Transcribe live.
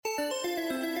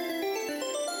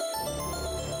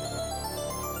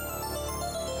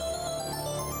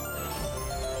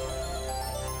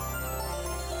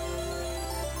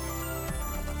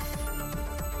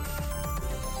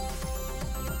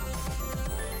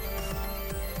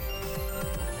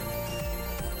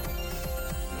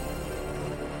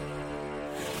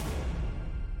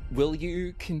Will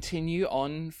you continue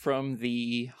on from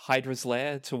the Hydra's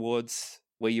lair towards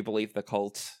where you believe the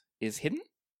cult is hidden?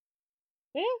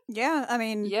 Yeah, I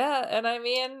mean... Yeah, and I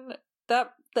mean,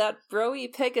 that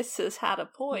broy Pegasus had a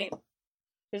point.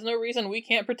 There's no reason we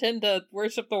can't pretend to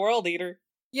worship the World Eater.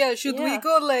 Yeah, should we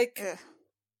go like... Ugh.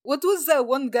 What was that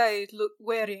one guy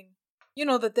wearing? You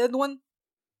know, the dead one?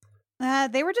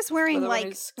 They were just wearing, The one like,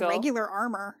 whose skull? regular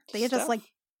armor. They had just, Stuff? like,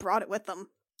 brought it with them.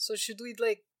 So should we,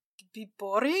 like, be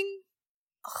boring?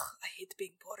 Ugh, I hate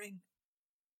being boring.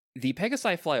 The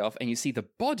Pegasi fly off, and you see the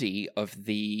body of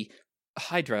the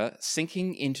Hydra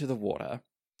sinking into the water.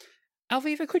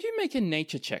 Alviva, could you make a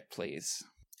nature check, please?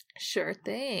 Sure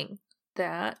thing.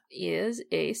 That is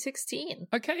a 16.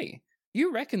 Okay.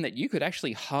 You reckon that you could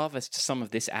actually harvest some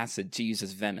of this acid to use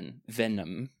as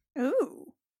venom.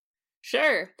 Ooh.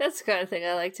 Sure, that's the kind of thing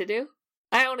I like to do.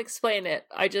 I don't explain it.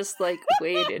 I just, like,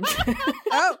 wade into it.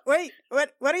 Oh, wait,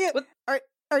 what are you...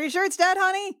 Are you sure it's dead,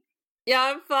 honey? Yeah,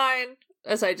 I'm fine.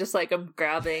 As I just, like, I'm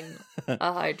grabbing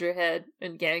a Hydra head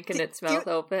and yanking its mouth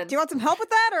open. Do you want some help with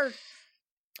that, or...?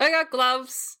 I got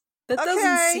gloves. That Okay.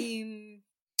 doesn't seem...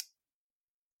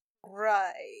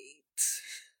 right.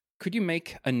 Could you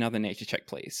make another nature check,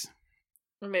 please?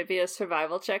 Maybe a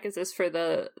survival check. Is this for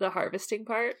the harvesting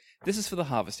part? This is for the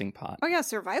harvesting part. Oh yeah,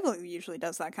 survival usually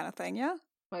does that kind of thing, yeah?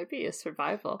 Might be a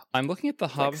survival. I'm looking at the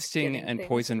Like harvesting skinning and things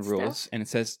poison and rules, stuff? and it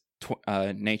says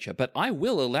nature, but I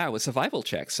will allow a survival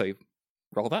check, so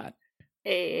roll that.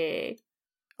 Hey.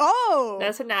 Oh!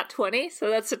 That's a nat 20, so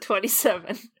that's a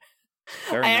 27.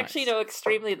 Very I nice. actually know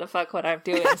extremely the fuck what I'm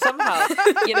doing. Somehow,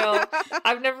 you know,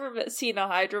 I've never seen a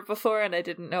Hydra before, and I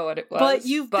didn't know what it was.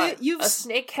 But you've a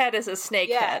snake head is a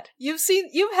snake head. You've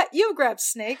grabbed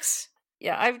snakes.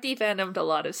 Yeah, I've devenomed a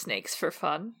lot of snakes for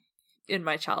fun in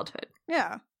my childhood.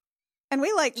 Yeah. And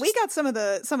we got some of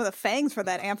the fangs for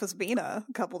that Amphisbaena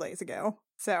a couple days ago.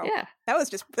 So Yeah, that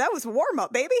was warm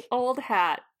up, baby. old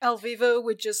hat. Alviva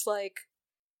would just like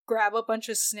grab a bunch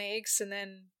of snakes, and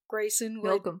then Grayson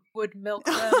Milk 'em. would milk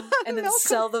them and then Milk 'em.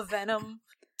 sell the venom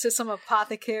to some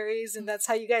apothecaries, and that's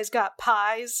how you guys got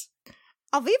pies.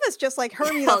 Alviva's just like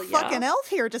Hermie Hell the yeah. fucking elf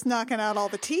here, just knocking out all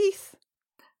the teeth.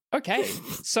 Okay,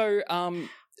 so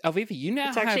Alviva, you now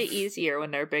It's actually have easier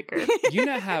when they're bigger. you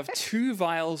now have 2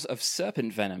 vials of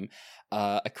serpent venom.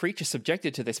 A creature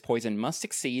subjected to this poison must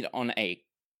succeed on a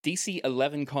DC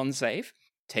 11 con save,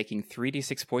 taking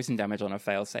 3d6 poison damage on a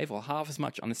fail save, or half as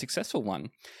much on a successful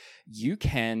one. You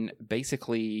can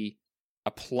basically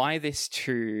apply this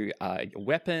to your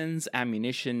weapons,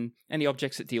 ammunition, any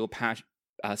objects that deal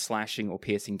slashing or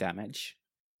piercing damage.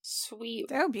 Sweet.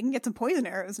 Damn, you can get some poison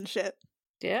arrows and shit.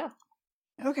 Yeah.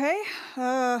 Okay,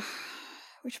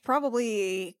 we should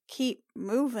probably keep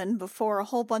moving before a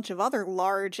whole bunch of other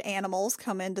large animals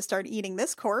come in to start eating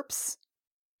this corpse.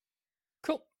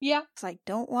 Cool. Yeah. Because I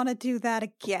don't want to do that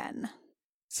again.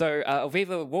 So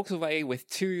Alviva walks away with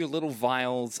 2 little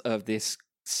vials of this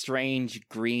strange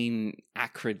green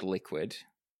acrid liquid.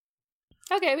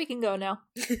 Okay, we can go now.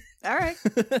 All right,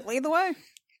 lead the way.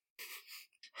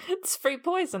 It's free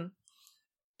poison.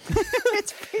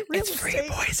 It's free real estate.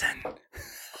 poison.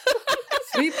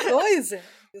 Sweet poison,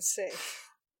 you say.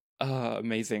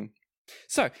 Amazing.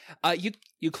 So,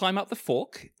 you climb up the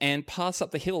fork and pass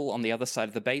up the hill on the other side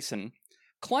of the basin.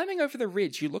 Climbing over the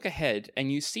ridge, you look ahead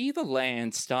and you see the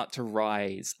land start to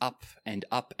rise up and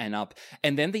up and up,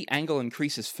 and then the angle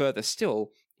increases further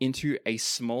still into a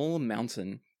small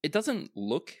mountain. It doesn't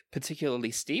look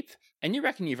particularly steep, and you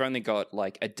reckon you've only got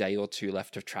like a day or 2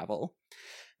 left of travel.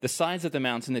 The sides of the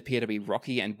mountain appear to be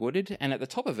rocky and wooded, and at the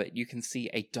top of it you can see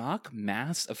a dark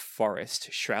mass of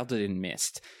forest shrouded in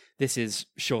mist. This is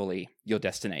surely your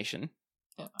destination.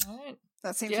 Alright.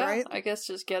 That seems Yeah, right. I guess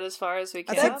just get as far as we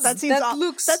can.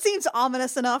 That seems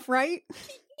ominous enough, right?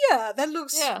 Yeah, that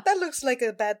looks like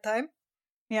a bad time.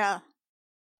 Yeah.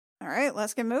 All right,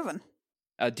 let's get moving.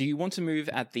 Do you want to move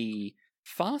at the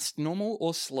fast, normal,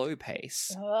 or slow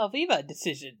pace? Alviva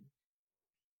decision.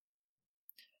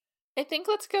 I think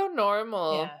let's go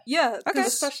normal. Yeah, Okay.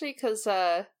 Especially because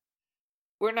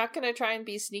we're not going to try and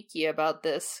be sneaky about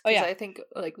this. Oh, yeah. I think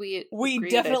like we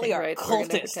agreed, definitely I think, are right? We're going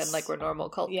to cultists. pretend like we're normal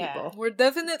cult Yeah. people. we're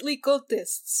definitely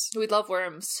cultists. We love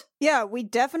worms. Yeah, we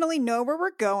definitely know where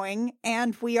we're going,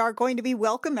 and we are going to be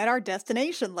welcome at our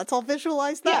destination. Let's all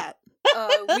visualize that.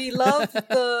 We love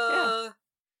the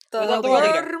We love the World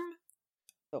Eater. worm.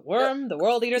 The Wyrm, the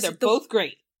World Eater, Is they're it the- both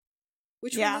great.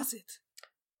 Which Yeah. one is it?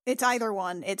 It's either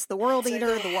one. It's the World It's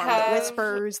Eater, like the Worm that have-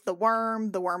 Whispers, the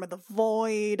Worm of the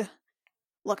Void.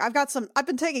 Look, I've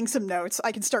been taking some notes.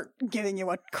 I can start giving you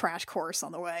a crash course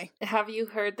on the way. Have you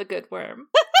heard the good worm?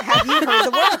 Have you heard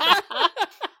the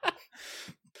Worm?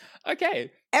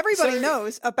 Okay. Everybody So-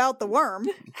 knows about the worm.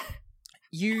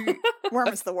 You Worm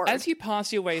is the word. as you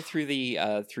pass your way through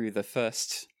the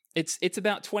first, it's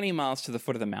about 20 miles to the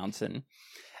foot of the mountain.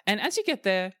 And as you get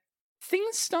there,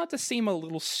 things start to seem a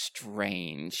little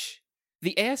strange.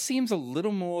 The air seems a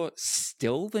little more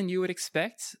still than you would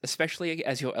expect, especially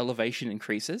as your elevation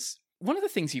increases. One of the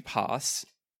things you pass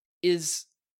is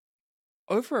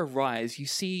over a rise, you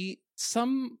see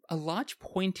a large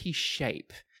pointy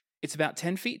shape. It's about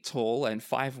 10 feet tall and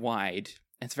 5 wide.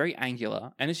 It's very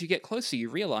angular, and as you get closer, you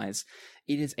realize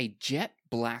it is a jet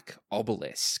black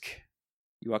obelisk.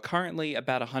 You are currently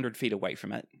about 100 feet away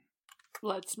from it.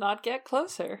 Let's not get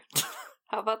closer.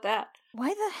 How about that? Why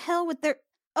the hell would there...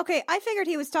 Okay, I figured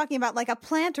he was talking about like a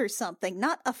plant or something,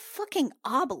 not a fucking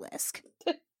obelisk.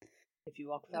 If you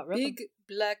walk without rhythm. Big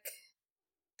black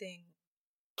thing.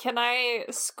 Can I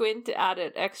squint at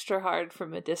it extra hard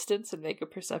from a distance and make a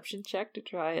perception check to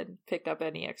try and pick up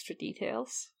any extra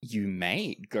details? You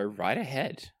may go right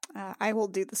ahead. I will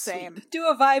do the same. Do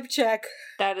a vibe check.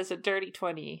 That is a dirty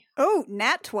 20. Oh,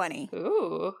 nat 20.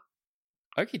 Ooh.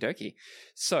 Okie dokie.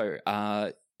 So,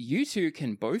 you two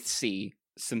can both see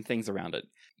some things around it.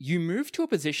 You move to a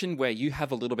position where you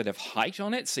have a little bit of height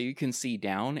on it, so you can see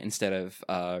down instead of,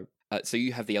 so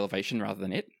you have the elevation rather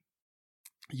than it.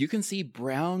 You can see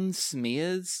brown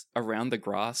smears around the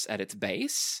grass at its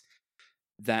base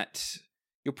that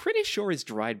you're pretty sure is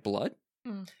dried blood.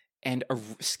 Mm. And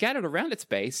scattered around its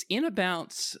base, in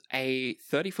about a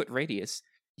 30-foot radius,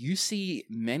 you see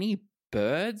many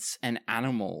birds and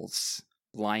animals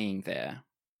lying there.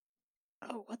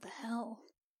 Oh, what the hell?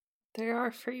 There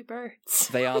are free birds.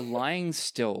 They are lying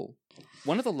still.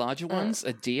 One of the larger ones,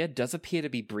 a deer, does appear to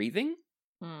be breathing,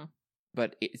 Hmm.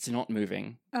 but it's not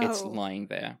moving. It's Oh. lying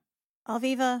there.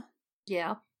 Alviva,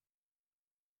 Yeah.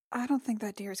 I don't think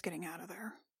that deer's getting out of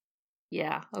there.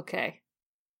 Yeah, okay.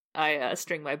 I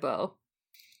string my bow.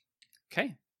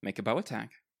 Okay, make a bow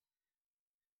attack.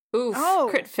 Oof, Oh.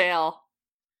 crit fail.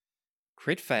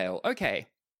 Crit fail. Okay.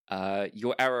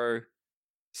 Your arrow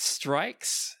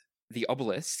strikes the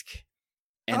obelisk,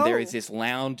 and there is Oh. this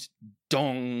loud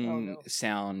dong Oh, no.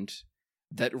 sound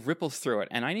that ripples through it.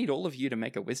 And I need all of you to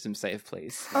make a wisdom save,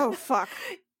 please. Oh, fuck.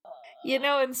 You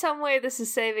know, in some way this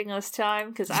is saving us time,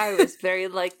 because I was very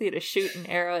likely to shoot an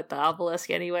arrow at the obelisk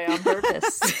anyway on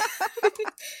purpose.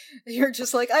 You're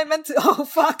just like, I meant to. Oh,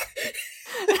 fuck.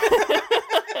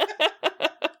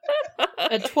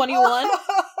 A 21?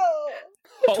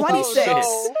 Holy 26.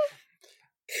 shit.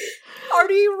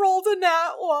 Artie rolled a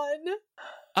nat 1.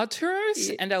 Arturos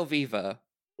Yeah. and Alviva,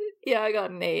 Yeah, I got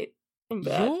an 8. I'm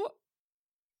bad.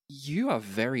 you are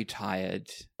very tired.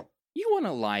 You want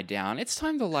to lie down. It's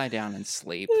time to lie down and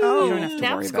sleep. Oh. You don't have to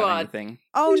Nap worry squad. about anything.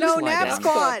 Oh, You no, just lie nap down.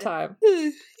 squad. time.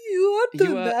 You want the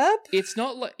You are- nap? It's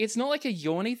not like a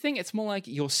yawny thing. It's more like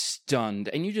you're stunned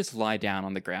and you just lie down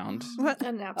on the ground. What?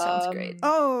 A nap sounds great.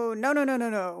 Oh, no, no, no, no,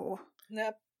 no.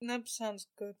 Nap sounds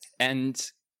good. And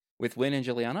with Wyn and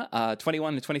Juliana,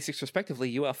 21 and 26 respectively,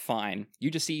 you are fine.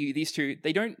 You just see these two.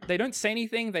 They don't say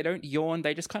anything. They don't yawn.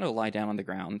 They just kind of lie down on the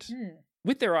ground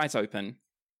with their eyes open.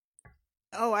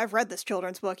 Oh, I've read this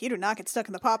children's book. You do not get stuck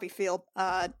in the poppy field.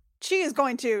 She is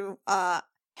going to,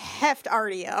 heft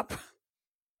Artie up.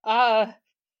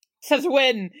 Says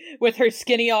Wyn with her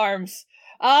skinny arms.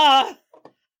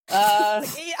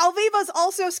 Alviva's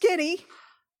also skinny.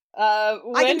 I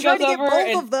Wyn can try goes to get over both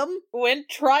and of them. Wyn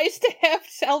tries to heft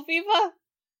Alviva.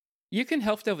 You can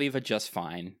help Delviva just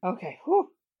fine. Okay. Whew.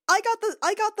 I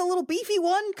got the little beefy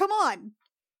one. Come on.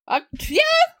 Yeah,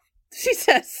 she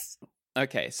says.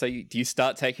 Okay, so do you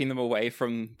start taking them away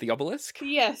from the obelisk?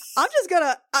 Yes. I'm just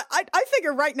gonna. I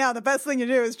figure right now the best thing to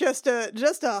do is just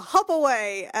to hop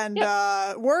away and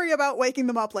worry about waking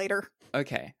them up later.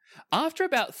 Okay. After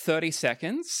about 30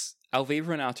 seconds, Alviva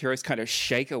and Arturos kind of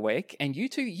shake awake, and you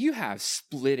two, you have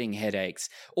splitting headaches.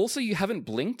 Also, you haven't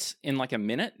blinked in like a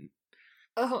minute.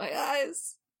 Oh my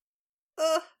eyes.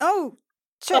 Ugh. Oh,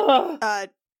 shit. Ugh.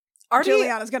 Artie,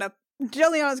 Juliana's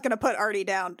gonna put Artie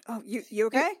down. Oh, you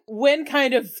okay? Wyn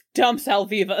kind of dumps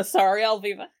Alviva. Sorry,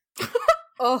 Alviva.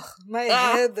 oh, my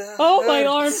Ah. head. Oh, my hurts.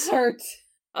 arms hurt.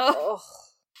 Oh.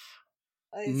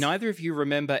 Oh. Neither of you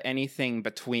remember anything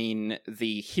between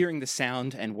the hearing the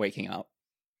sound and waking up.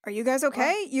 Are you guys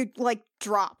okay? You like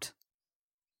dropped.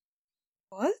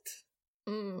 What?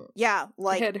 Yeah,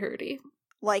 like Head hurty.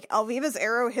 like Alviva's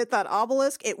arrow hit that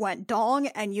obelisk, it went dong,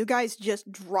 and you guys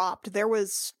just dropped. There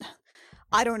was,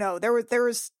 I don't know, there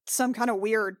was some kind of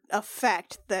weird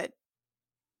effect that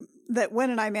Wyn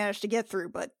and I managed to get through,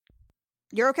 but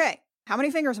you're okay. How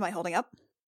many fingers am I holding up?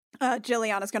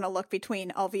 Jilliana's gonna look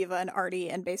between Alviva and Artie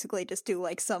and basically just do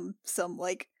like some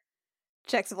like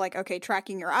checks of like, okay,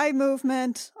 tracking your eye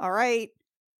movement. All right.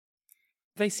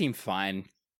 They seem fine.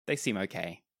 They seem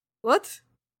okay. What?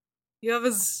 You have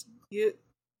you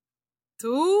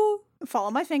 2?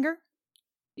 Follow my finger.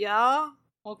 Yeah.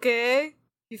 Okay.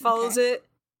 He follows it.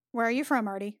 Where are you from,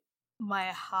 Artie? My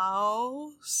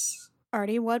house.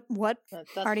 Artie, what? That-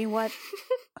 Artie, what?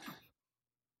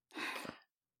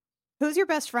 Who's your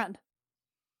best friend?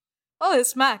 Oh,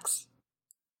 it's Max.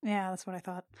 Yeah, that's what I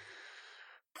thought.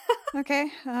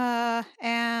 Okay.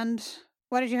 And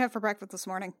what did you have for breakfast this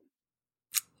morning?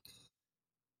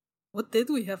 What did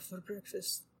we have for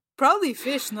breakfast? Probably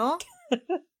fish, no?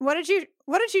 What did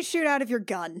you shoot out of your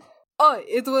gun? Oh,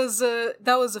 it was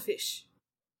that was a fish.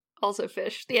 Also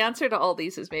fish. The answer to all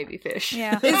these is maybe fish.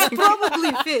 Yeah. It's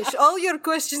probably fish. All your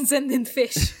questions end in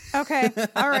fish. Okay.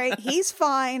 All right. He's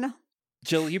fine.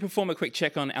 Jill, you perform a quick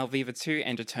check on Alviva 2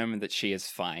 and determine that she is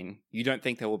fine. You don't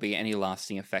think there will be any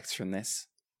lasting effects from this.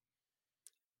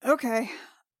 Okay.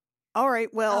 All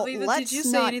right. Well, Alviva, let's did you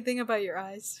say not... anything about your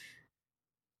eyes?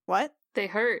 What? They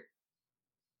hurt.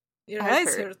 Your I've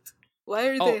eyes heard. hurt. Why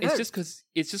are Oh, they it's hurt?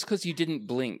 just because you didn't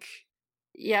blink.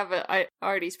 Yeah, but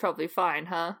Artie's probably fine,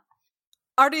 huh?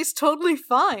 Artie's totally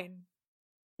fine.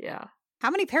 Yeah.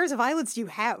 How many pairs of eyelids do you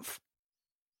have?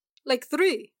 Like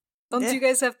 3. Don't Yeah. you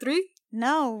guys have 3?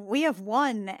 No, we have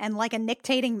one, and like a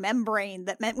nictating membrane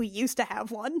that meant we used to have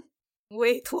one.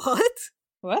 Wait, what?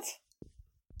 What?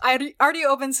 Artie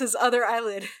opens his other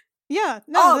eyelid. Yeah.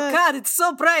 No. Oh god, it's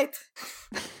so bright!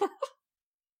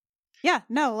 Yeah.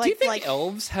 No. Like. Do you think like.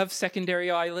 elves have secondary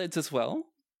eyelids as well?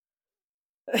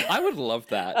 I would love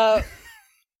that.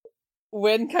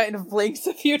 Wynn kind of blinks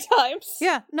a few times.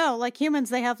 Yeah, no, like humans,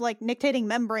 they have like nictating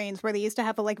membranes where they used to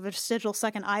have a like vestigial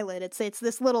second eyelid. It's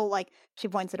this little like she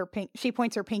points her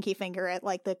pinky finger at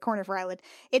like the corner of her eyelid.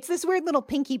 It's this weird little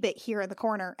pinky bit here in the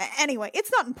corner. Anyway, it's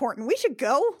not important. We should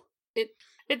go.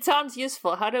 It sounds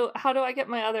useful. How do I get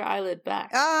my other eyelid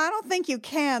back? I don't think you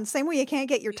can. Same way you can't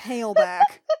get your tail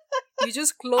back. You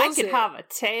just I close could it. have a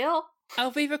tail.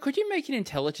 Alviva, could you make an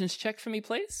intelligence check for me,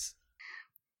 please?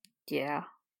 Yeah.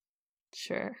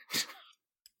 Sure.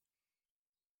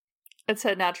 It's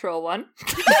a natural one.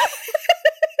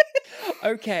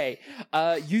 Okay.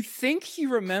 You think you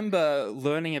remember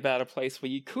learning about a place where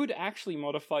you could actually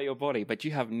modify your body, but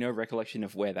you have no recollection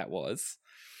of where that was.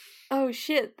 Oh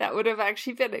shit, that would have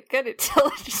actually been a good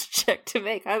intelligence check to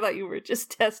make. I thought you were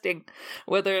just testing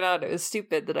whether or not it was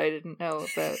stupid that I didn't know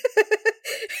about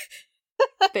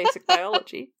basic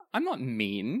biology. I'm not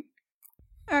mean.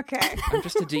 Okay, I'm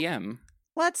just a DM.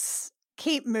 let's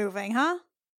keep moving, huh?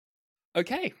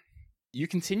 Okay. You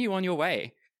continue on your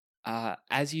way.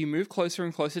 As you move closer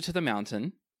and closer to the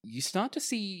mountain, you start to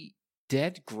see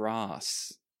dead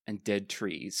grass and dead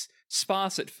trees.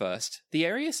 Sparse at first. The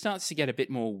area starts to get a bit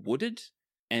more wooded,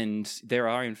 and there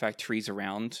are, in fact, trees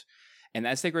around. And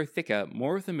as they grow thicker,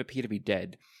 more of them appear to be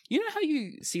dead. You know how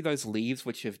you see those leaves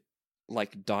which have,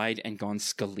 like, died and gone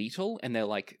skeletal, and they're,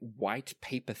 like, white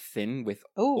paper thin with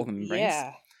all the membranes?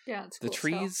 yeah. Yeah, it's The cool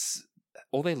trees,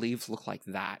 all their leaves look like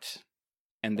that.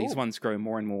 And these Ooh. ones grow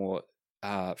more and more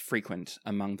frequent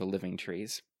among the living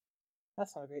trees.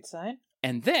 That's not a great sign.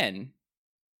 And then,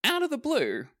 out of the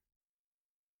blue,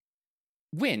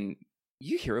 Wyn,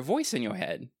 you hear a voice in your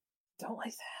head. Don't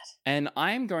like that. And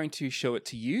I'm going to show it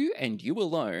to you and you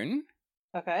alone.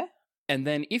 Okay. And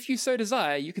then, if you so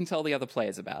desire, you can tell the other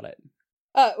players about it.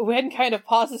 Wynn kind of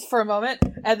pauses for a moment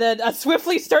and then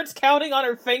swiftly starts counting on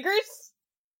her fingers.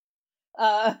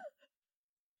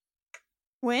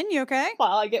 Wyn, you okay?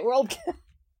 While I get world.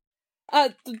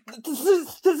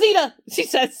 Zeta, she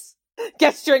says,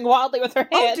 gesturing wildly with her hand.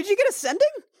 Oh, did you get ascending?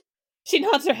 She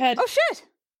nods her head. Oh shit!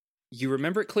 You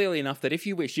remember it clearly enough that if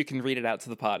you wish, you can read it out to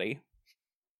the party.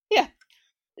 Yeah.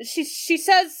 She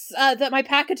says that my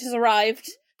package has arrived,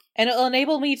 and it'll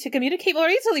enable me to communicate more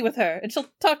easily with her, and she'll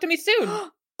talk to me soon.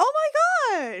 Oh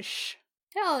my gosh!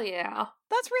 Hell yeah.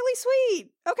 That's really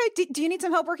sweet. Okay, do you need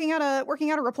some help working out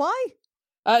a reply?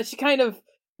 She kind of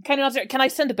nods her. Can I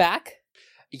send it back?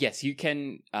 Yes, you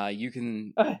can. You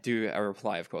can Okay. do a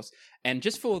reply, of course. And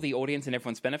just for the audience and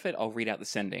everyone's benefit, I'll read out the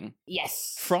sending.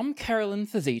 Yes. From Carolyn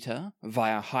Thazita,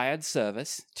 via hired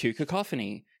service, to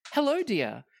Cacophony. Hello,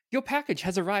 dear. Your package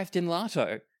has arrived in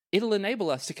Lato. It'll enable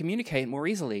us to communicate more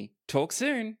easily. Talk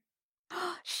soon.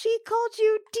 She called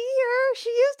you dear. She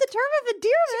used the term of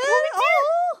endearment.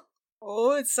 Oh.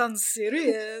 Oh, it sounds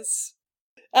serious.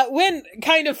 Wynn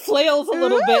kind of flails a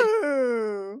little bit.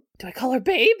 Ooh. Do I call her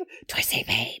babe? Do I say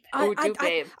babe? Oh, do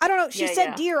babe. I don't know. She Yeah, said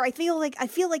yeah. dear. I feel like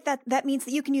that means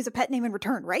that you can use a pet name in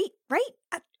return, right? Right?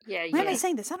 Yeah, Why am I yeah.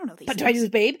 saying this? I don't know these. But do I things. use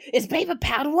babe? Is babe a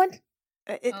Padawan?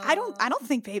 I don't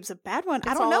think Babe's a bad one.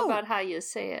 I It's don't all know. about how you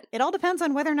say it. It all depends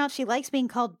on whether or not she likes being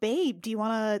called Babe. Do you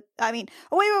want to? I mean,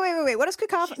 wait. What does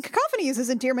Cacophony? Cacophony uses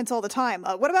endearments all the time.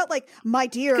 What about like my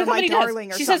dear, or my Cacophony darling,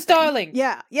 does. or She something? says darling.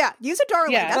 Yeah. Use a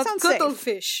darling. Yeah. That That's sounds good safe. old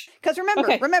fish. Because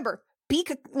Okay. remember,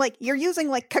 like you're using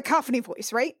like Cacophony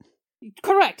voice, right?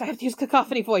 Correct. I have to use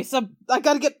cacophony voice. I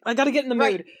gotta get in the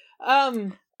Right.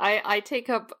 mood. I take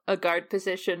up a guard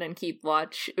position and keep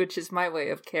watch, which is my way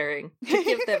of caring, to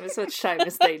give them as much time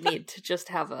as they need to just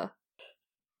have a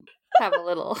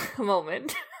little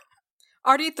moment.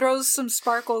 Artie throws some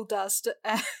sparkle dust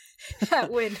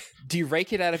at Wyn. Do you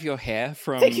rake it out of your hair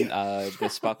from Thank you. the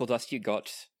sparkle dust you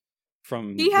got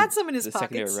from He had some in his the pockets.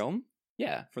 secondary realm?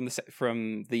 Yeah, from the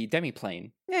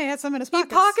demiplane. Yeah, he had some in his He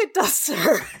pockets. pocket dusts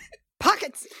her.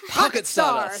 Pocket Pocket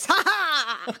stars. stardust. Ha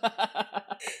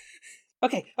ha.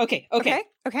 Okay.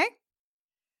 Okay.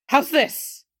 How's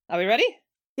this? Are we ready?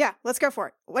 Yeah, let's go for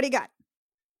it. What do you got?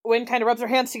 Wyn kind of rubs her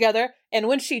hands together, and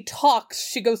when she talks,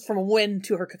 she goes from Wyn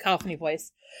to her cacophony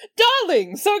voice.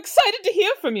 Darling, so excited to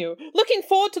hear from you. Looking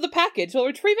forward to the package. We'll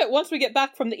retrieve it once we get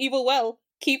back from the evil well.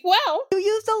 Keep well. You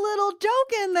used a little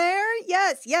joke in there.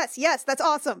 Yes. That's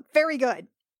awesome. Very good.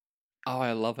 Oh,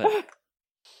 I love it.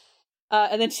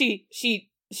 And then she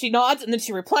nods, and then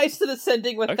she replies to the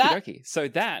sending with Okie that. dokie. So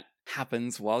that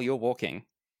happens while you're walking.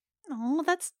 Oh,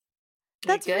 that's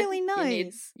You good? really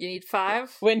nice. You need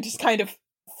 5? Wyn just kind of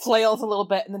flails a little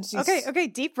bit, and then she's Okay,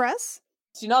 deep breaths.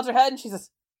 She nods her head, and she says,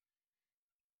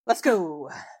 "Let's go.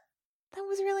 That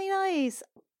was really nice.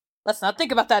 Let's not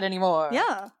think about that anymore."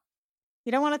 Yeah.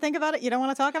 You don't want to think about it? You don't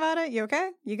want to talk about it? You okay?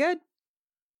 You good?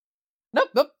 Nope.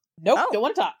 Oh. Don't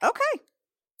want to talk. Okay.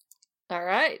 All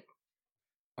right.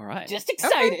 All right. Just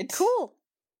excited. Okay, cool.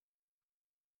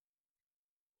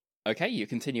 Okay, you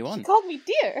continue She on. called me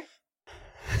dear.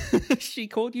 She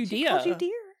called you She dear. called you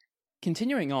dear.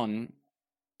 Continuing on,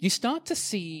 you start to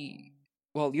see.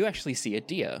 Well, you actually see a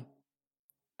deer.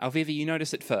 Alviva, you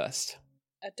notice it first.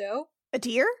 A doe? A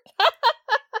deer?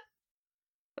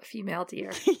 A female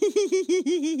deer.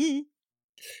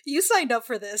 You signed up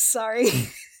for this, sorry.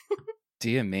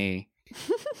 Dear me.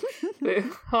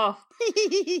 Oh,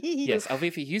 Yes,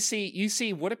 Alviva, you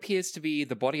see what appears to be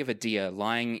the body of a deer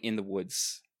lying in the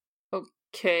woods.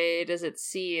 okay. Does it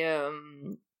see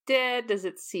him dead? Does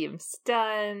it see him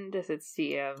stunned? Does it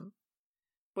see him?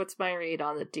 What's my read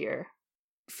on the deer?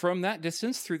 From that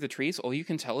distance through the trees, all you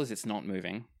can tell is it's not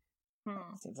moving.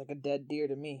 Seems like a dead deer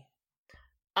to me.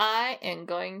 I am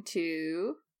going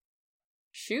to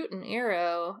shoot an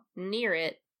arrow near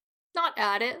it. Not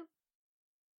at it,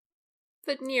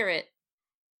 but near it.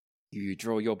 You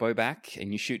draw your bow back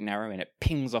and you shoot an arrow and it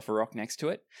pings off a rock next to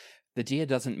it. The deer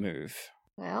doesn't move.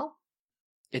 Well,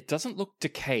 It doesn't look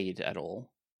decayed at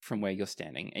all from where you're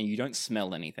standing, and you don't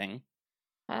smell anything.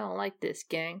 I don't like this,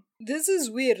 gang. This is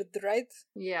weird, right?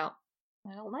 Yeah,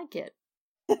 I don't like it.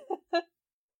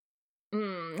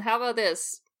 How about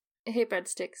this? Hey,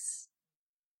 breadsticks.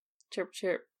 Chirp,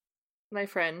 chirp. My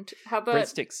friend. How about...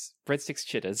 Breadsticks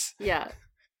chitters. Yeah.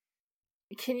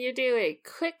 Can you do a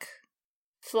quick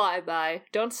flyby?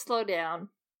 Don't slow down.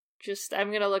 Just,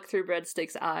 I'm gonna look through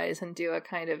Breadstick's eyes and do a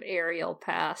kind of aerial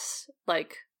pass,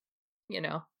 like,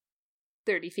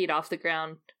 30 feet off the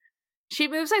ground. She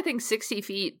moves, I think, 60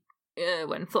 feet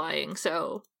when flying,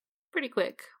 so pretty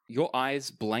quick. Your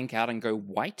eyes blank out and go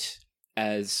white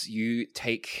as you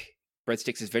take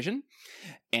Breadsticks' vision,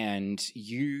 and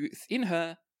you, in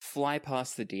her, fly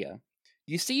past the deer.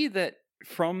 You see that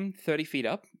from 30 feet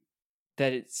up,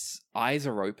 that its eyes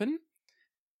are open,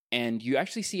 and you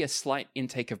actually see a slight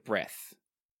intake of breath.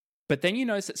 But then you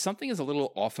notice that something is a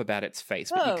little off about its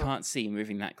face, but Oh. you can't see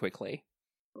moving that quickly.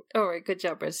 Alright, good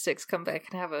job, Breadsticks. Come back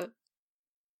and have a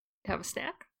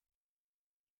snack?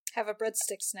 Have a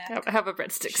breadstick snack. Have a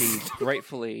Breadsticks. She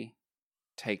gratefully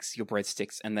takes your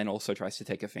breadsticks and then also tries to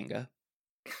take a finger.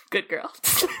 Good girl.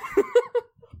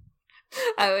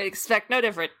 I would expect no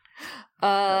different.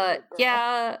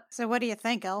 Yeah, So what do you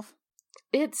think, Elf?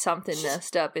 it's something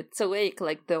messed up. It's awake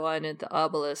like the one at the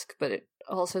obelisk, but it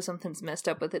also something's messed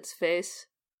up with its face.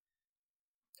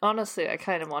 Honestly, I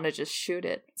kind of want to just shoot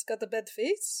it. It's got the bad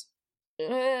face.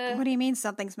 What do you mean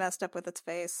something's messed up with its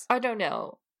face? I don't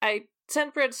know. I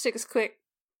sent Breadsticks quick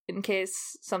in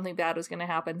case something bad was going to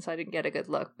happen, so I didn't get a good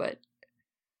look, but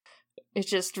it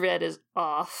just read as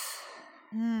off.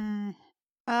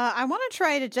 I want to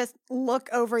try to just look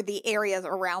over the areas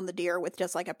around the deer with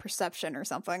just like a perception or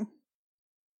something.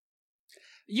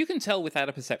 You can tell without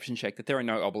a perception check that there are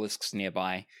no obelisks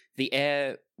nearby. The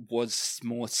air was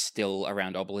more still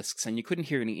around obelisks, and you couldn't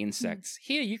hear any insects.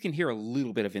 Here, you can hear a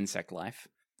little bit of insect life.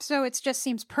 So it just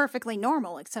seems perfectly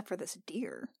normal, except for this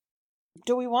deer.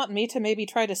 Do we want me to maybe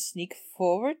try to sneak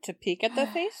forward to peek at the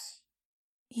face?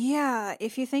 Yeah,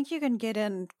 if you think you can get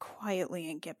in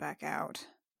quietly and get back out.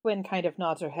 Wynn kind of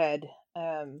nods her head.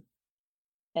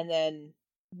 And then,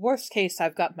 worst case,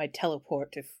 I've got my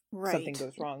teleport if something Right.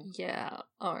 goes wrong. Yeah,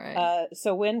 alright.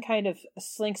 So Wynn kind of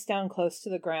slinks down close to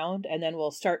the ground, and then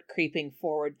we'll start creeping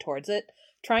forward towards it,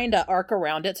 trying to arc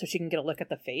around it so she can get a look at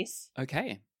the face.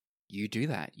 Okay. You do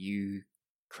that. You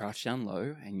crouch down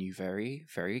low and you very,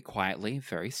 very quietly,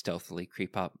 very stealthily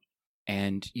creep up.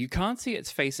 And you can't see its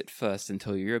face at first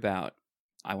until you're about,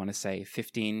 I want to say,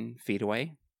 15 feet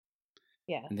away.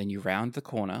 Yeah. And then you round the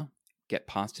corner, get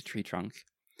past a tree trunk,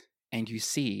 and you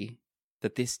see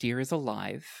that this deer is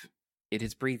alive, it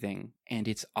is breathing, and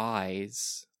its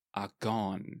eyes are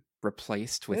gone,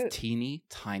 replaced with Ew. teeny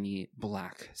tiny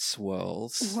black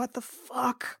swirls What the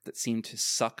fuck? that seem to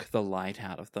suck the light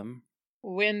out of them.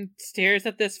 Wynn stares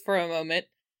at this for a moment,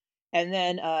 and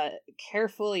then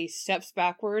carefully steps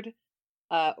backward,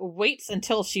 waits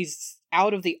until she's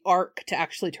out of the arc to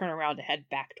actually turn around and head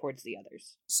back towards the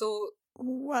others. So,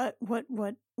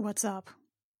 What's up?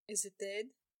 is it dead?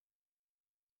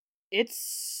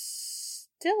 It's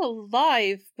still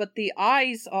alive, but the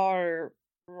eyes are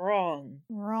wrong.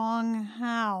 Wrong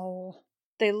how?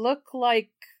 They look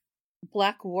like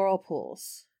black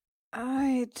whirlpools.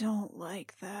 I don't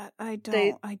like that. I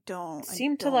They don't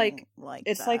seem to, like,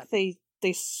 It's that. like they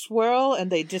swirl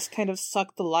and they just kind of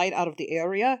suck the light out of the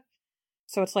area.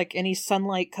 So it's like any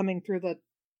sunlight coming through the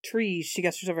trees she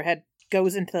gestures overhead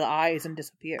goes into the eyes and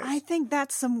disappears. I think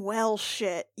that's some well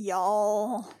shit,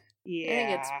 y'all. Yeah. I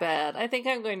think it's bad. I think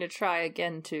I'm going to try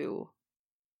again to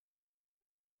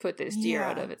put this deer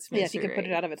out Yeah. of its misery. Yeah, if you can put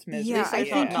it out of its misery. At least Yeah, I I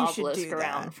think thought you should Novelist do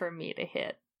around that. for me to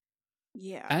hit.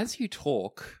 Yeah. As you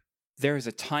talk, there is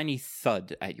a tiny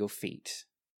thud at your feet.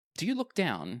 Do you look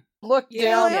down? Look Yeah.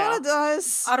 down. Leona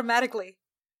does. Automatically.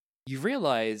 You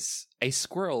realize a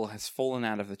squirrel has fallen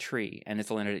out of the tree and is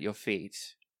landed at your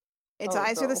feet. Its Oh,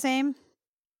 eyes are the no. same.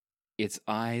 Its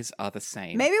eyes are the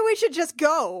same. Maybe we should just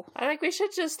go. I think we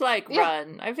should just, like, Yeah.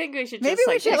 run. I think we should Maybe just,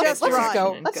 we like, should take a just turn run.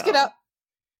 go. and Let's go. get out.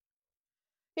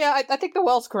 Yeah, I think the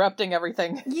well's corrupting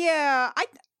everything. Yeah,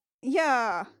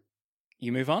 yeah.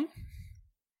 You move on?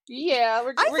 Yeah,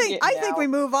 we're I think we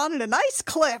move on at a nice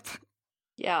clip.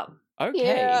 Yeah. Okay.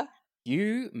 Yeah.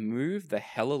 You move the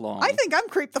hell along. I think I'm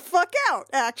creeped the fuck out,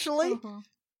 actually. Mhm.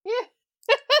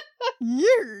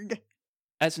 Yerg.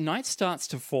 As night starts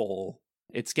to fall,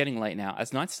 it's getting late now.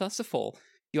 As night starts to fall,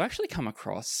 you actually come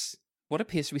across what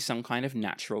appears to be some kind of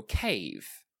natural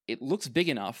cave. It looks big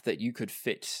enough that you could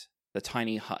fit the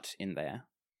tiny hut in there.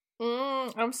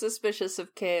 I'm suspicious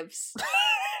of caves.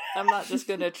 I'm not just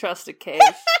gonna trust a cave.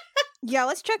 Yeah,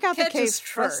 let's check out the Can't cave just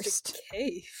trust first. a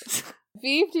cave.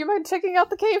 Vive, do you mind checking out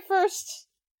the cave first?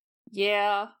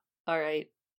 Yeah. Alright.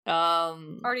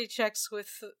 Already checks with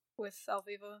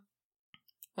Alviva.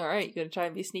 Alright, you gonna try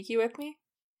and be sneaky with me?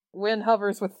 Wynn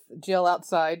hovers with Jill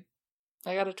outside.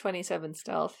 I got a 27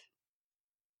 stealth.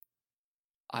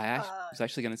 Was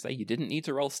actually going to say you didn't need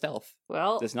to roll stealth.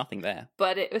 Well, There's nothing there.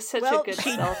 but it was such Well, a good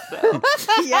stealth, though.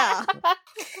 Yeah.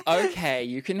 Okay,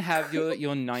 you can have your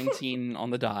 19 on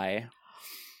the die.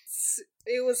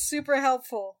 It was super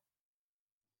helpful.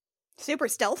 Super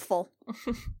stealthful.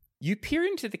 You peer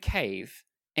into the cave,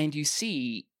 and you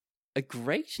see a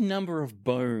great number of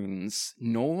bones,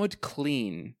 gnawed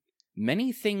clean.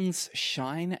 Many things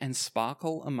shine and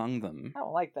sparkle among them. I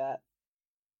don't like that.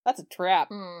 That's a trap.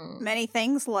 Many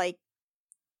things like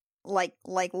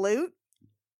loot.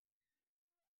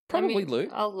 Probably I mean, loot.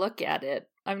 I'll look at it.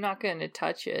 I'm not going to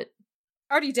touch it.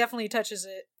 Artie definitely touches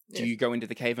it. Do you go into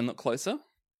the cave and look closer?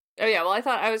 Oh yeah, well I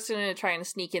thought I was going to try and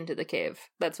sneak into the cave.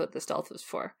 That's what the stealth was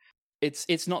for.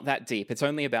 It's not that deep. It's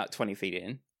only about 20 feet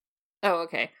in. Oh,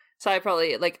 okay. So I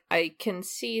probably, I can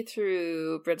see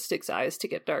through Breadstick's eyes to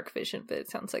get dark vision, but it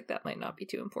sounds like that might not be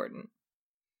too important.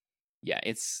 Yeah,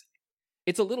 it's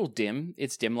a little dim.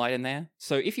 It's dim light in there.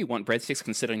 So if you want, Breadsticks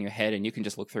can sit on your head and you can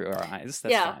just look through her eyes.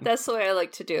 That's yeah, fine. that's the way I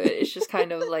like to do it. It's just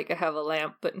kind of like I have a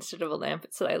lamp, but instead of a lamp,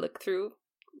 it's that I look through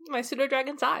my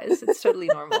pseudo-dragon's eyes. It's totally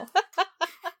normal.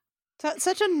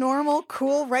 Such a normal,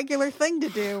 cool, regular thing to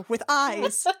do with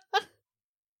eyes.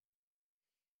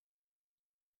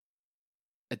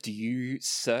 Do you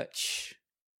search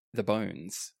the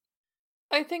bones?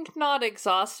 I think not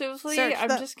exhaustively. Search I'm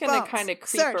the just going to bones. kind of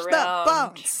creep Search around the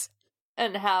bones.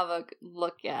 and have a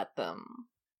look at them.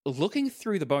 Looking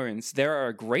through the bones, there are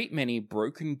a great many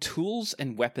broken tools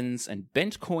and weapons and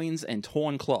bent coins and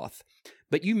torn cloth.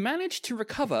 But you manage to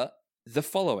recover the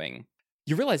following.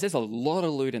 You realize there's a lot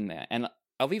of loot in there. And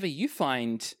Alviva, you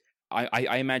find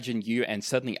I imagine you and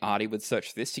certainly Artie would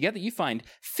search this. Together you find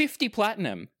 50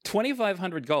 platinum,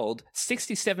 2,500 gold,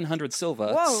 6,700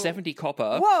 silver, Whoa. 70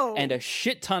 copper, Whoa. and a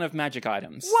shit ton of magic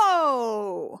items.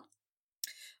 Whoa!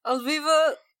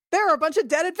 Alviva, There are a bunch of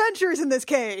dead adventurers in this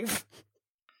cave.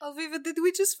 Alviva, did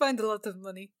we just find a lot of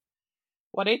money?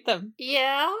 What ate them?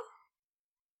 Yeah.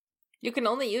 You can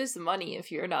only use the money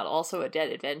if you're not also a dead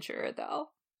adventurer, though.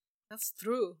 That's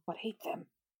true. What ate them?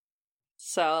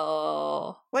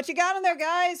 So, What you got in there,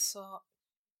 guys? So,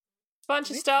 bunch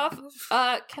of stuff.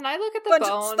 Can I look at the Bunch of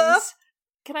bones? stuff?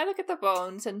 Can I look at the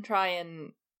bones and try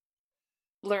and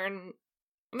learn,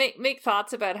 make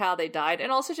thoughts about how they died,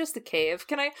 and also just the cave?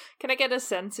 Can I get a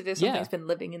sense if something's been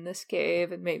living in this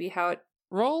cave and maybe how it?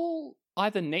 Roll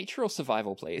either nature or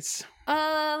survival, please.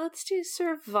 Let's do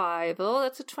survival.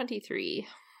 That's a 23.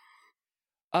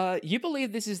 You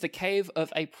believe this is the cave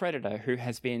of a predator who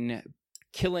has been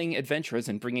killing adventurers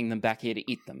and bringing them back here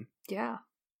to eat them. Yeah.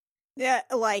 Yeah,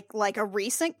 like a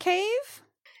recent cave?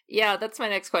 Yeah, that's my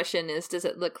next question is, does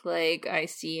it look like I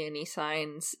see any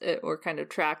signs or kind of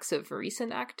tracks of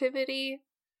recent activity?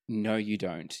 No, you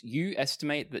don't. You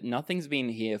estimate that nothing's been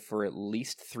here for at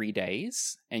least 3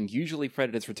 days, and usually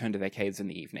predators return to their caves in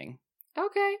the evening.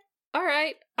 Okay. All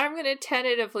right. I'm going to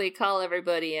tentatively call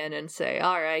everybody in and say,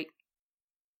 all right,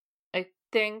 I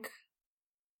think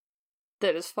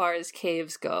that as far as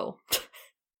caves go,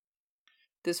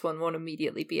 this one won't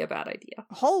immediately be a bad idea.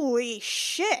 Holy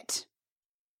shit!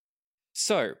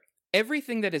 So,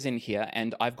 everything that is in here,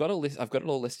 and I've got it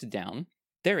all listed down.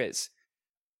 There is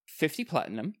 50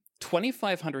 platinum,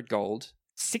 2,500 gold,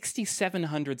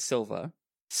 6,700 silver,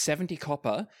 70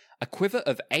 copper, a quiver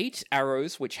of 8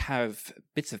 arrows which have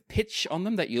bits of pitch on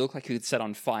them that you look like you could set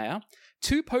on fire,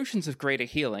 2 potions of greater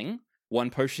healing,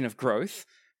 1 potion of growth,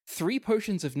 3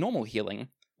 potions of normal healing,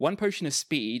 1 potion of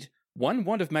speed, 1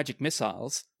 wand of magic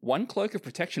missiles, 1 cloak of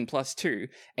protection plus 2,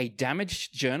 a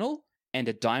damaged journal, and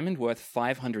a diamond worth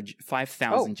 5,000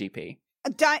 GP.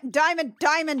 Diamond,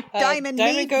 Diamond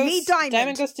me goes, diamond.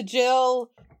 Diamond goes to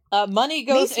Jill. Money Me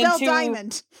goes spell into...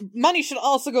 diamond. Money should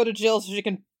also go to Jill so she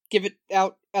can give it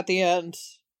out at the end.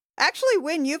 Actually,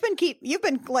 Wyn, you've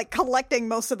been like collecting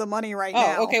most of the money right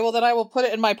now. Oh, okay, well then I will put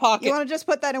it in my pocket. You want to just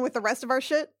put that in with the rest of our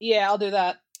shit? Yeah, I'll do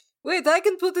that. wait, I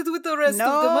can put it with the rest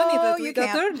of the money that we you got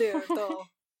can't. earlier, though.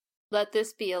 Let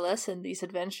this be a lesson. These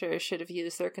adventurers should have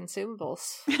used their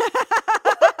consumables.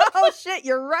 Oh shit,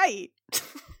 you're right.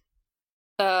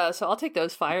 So I'll take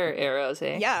those fire arrows,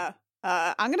 eh? Yeah.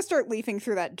 I'm gonna start leafing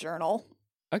through that journal.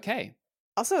 Okay.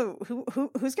 Also,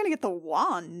 who's gonna get the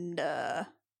wand?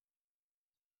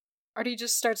 Artie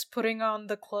just starts putting on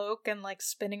the cloak and, like,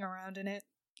 spinning around in it.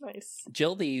 Nice.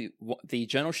 Jill, the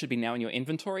journal should be now in your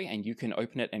inventory, and you can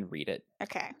open it and read it.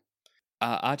 Okay.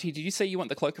 Artie, did you say you want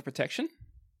the cloak of protection?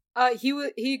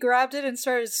 He grabbed it and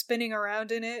started spinning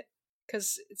around in it,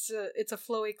 because it's a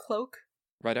flowy cloak.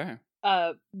 Righto.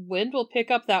 Wind will pick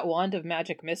up that wand of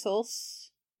magic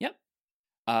missiles. Yep.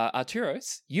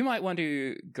 Arturos, you might want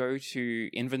to go to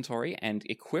inventory and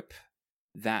equip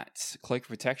that cloak of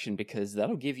protection because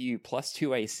that'll give you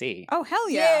 +2 AC. Oh hell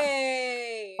yeah!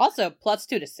 Yay! Also,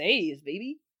 +2 to saves,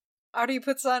 baby. Artie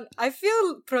puts on, I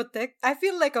feel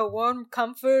like a warm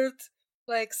comfort,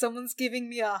 like someone's giving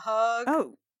me a hug.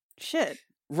 Oh shit!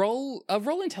 Roll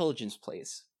intelligence,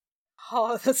 please.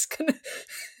 Oh, that's gonna...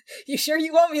 You sure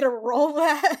you want me to roll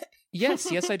that?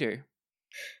 Yes, I do.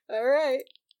 Alright.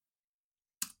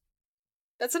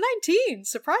 That's a 19!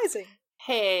 Surprising.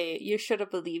 Hey, you should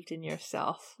have believed in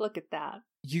yourself. Look at that.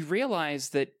 You realize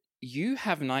that you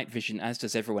have night vision, as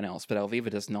does everyone else, but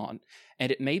Alviva does not,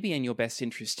 and it may be in your best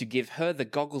interest to give her the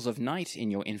goggles of night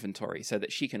in your inventory so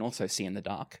that she can also see in the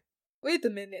dark. Wait a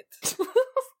minute.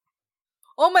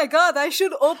 Oh my god, I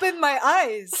should open my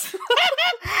eyes!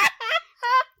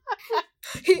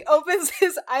 He opens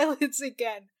his eyelids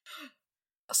again.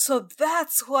 So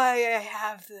that's why I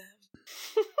have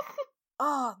them.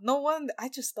 Oh, no wonder. I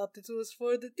just thought it was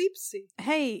for the deep sea.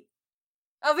 Hey,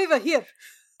 Alviva, here.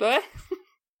 What?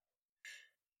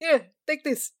 Here, take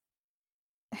this.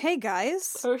 hey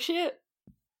guys. Oh shit.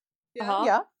 Yeah. Uh-huh.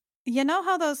 Yeah. You know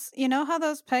how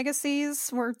those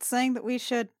Pegasus were saying that we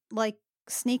should like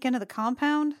sneak into the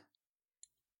compound?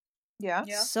 Yeah.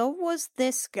 Yeah. So was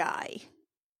this guy.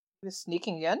 He was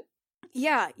sneaking in?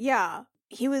 Yeah.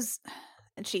 He was,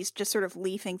 and she's just sort of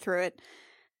leafing through it.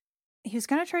 He was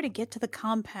going to try to get to the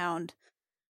compound.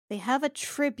 They have a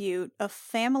tribute, a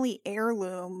family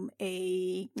heirloom,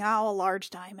 a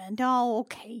large diamond. Oh,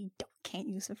 okay, can't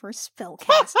use it for spell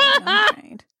casting.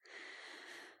 Right.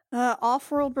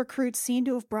 Off-world recruits seem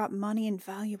to have brought money and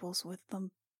valuables with them.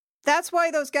 That's why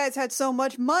those guys had so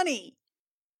much money.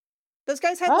 Those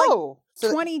guys had so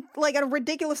 20, a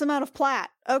ridiculous amount of plat.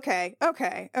 Okay.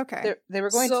 they were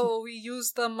going to. So we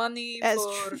use the money As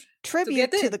for tribute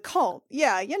get to in. the cult.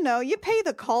 Yeah, you pay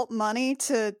the cult money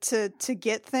to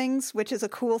get things, which is a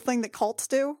cool thing that cults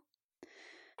do.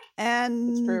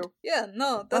 And It's true. Yeah,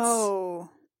 no,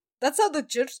 that's how the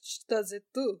church does it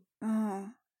too. Oh.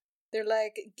 They're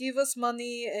like, give us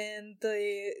money, and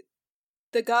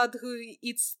the god who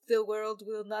eats the world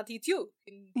will not eat you.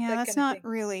 Yeah, that's kind of not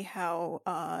thing. really how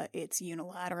it's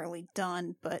unilaterally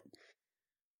done, but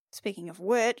speaking of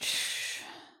which,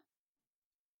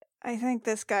 I think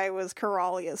this guy was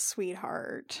Coralia's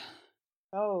sweetheart.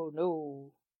 Oh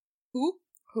no. Who?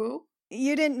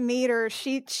 You didn't meet her.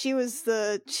 She was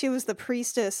the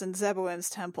priestess in Zebulun's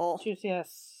temple.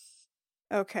 Yes.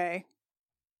 Okay.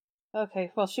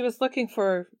 Okay, well, she was looking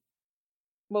for...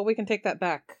 Well, we can take that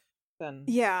back, then.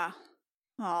 Yeah.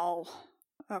 Oh.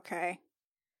 Okay.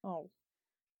 Oh,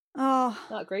 Oh.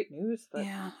 not great news, but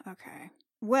Yeah, okay.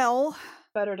 Well,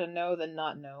 better to know than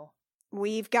not know.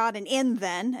 we've got an in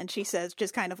then, and she says,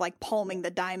 just kind of like palming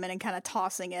the diamond and kind of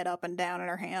tossing it up and down in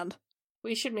her hand.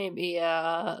 We should maybe,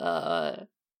 I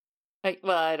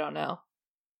don't know.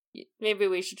 Maybe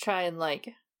we should try and,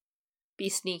 be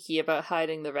sneaky about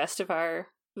hiding the rest of our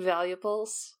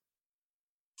valuables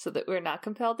so that we're not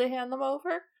compelled to hand them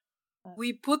over.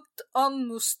 We put on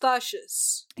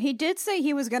mustaches. He did say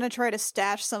he was going to try to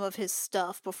stash some of his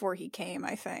stuff before he came,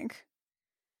 I think.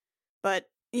 But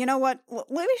you know what?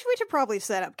 We should probably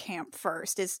set up camp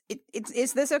first. Is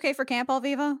this okay for Camp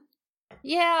Alviva?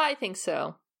 Yeah, I think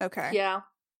so. Okay. Yeah.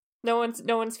 No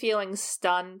one's feeling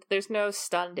stunned. There's no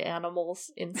stunned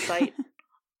animals in sight.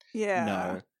 Yeah.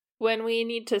 No. When we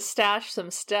need to stash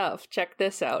some stuff, check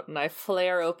this out, and I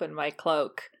flare open my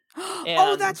cloak. Oh,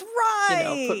 And, that's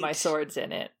right. Put my swords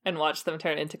in it and watch them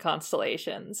turn into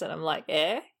constellations. And I'm like,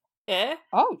 eh?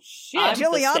 Oh, shit! I'm the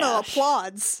Giuliano stash.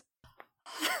 applauds.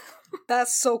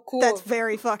 That's so cool. That's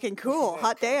very fucking cool.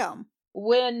 Hot damn.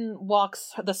 Wynn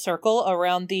walks the circle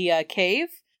around the cave,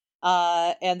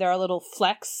 and there are little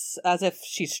flecks as if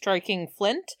she's striking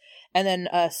flint, and then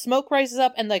smoke rises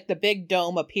up, and the big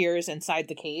dome appears inside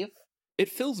the cave. It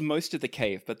fills most of the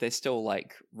cave, but there's still,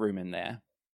 room in there.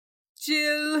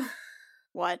 Jill,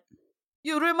 What?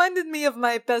 you reminded me of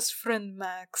my best friend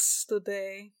Max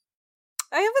today.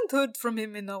 I haven't heard from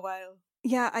him in a while.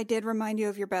 Yeah, I did remind you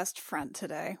of your best friend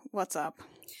today. What's up?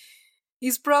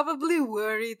 He's probably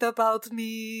worried about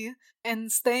me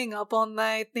and staying up all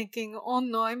night thinking, oh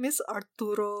no, I miss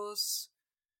Arturos.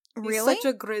 He's Really? such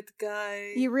a great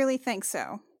guy. You really think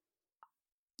so?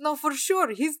 No, for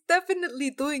sure. He's definitely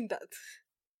doing that.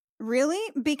 Really?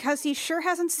 Because he sure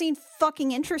hasn't seemed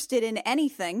fucking interested in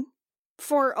anything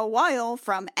for a while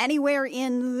from anywhere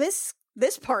in this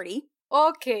party.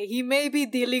 Okay, he may be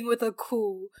dealing with a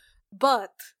coup,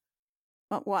 but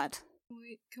But what?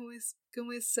 can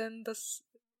we send us?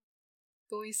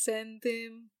 Can we send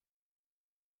him?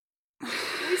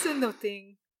 Can we send a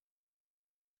thing?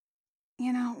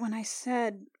 You know, when I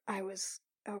said I was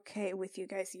okay with you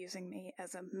guys using me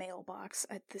as a mailbox,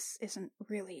 this isn't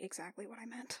really exactly what I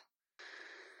meant.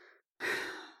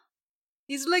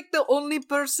 He's like the only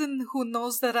person who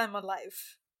knows that I'm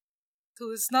alive.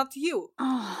 Who is not you.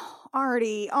 Oh,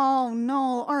 Artie. Oh,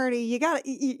 no, Artie.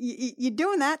 You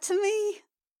doing that to me?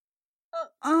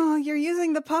 Oh, you're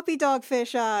using the puppy dog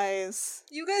fish eyes.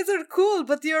 You guys are cool,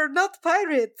 but you're not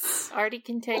pirates. Artie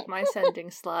can take my sending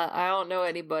slot. I don't know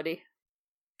anybody.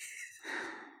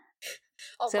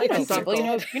 Oh Send my my God. Sunkle.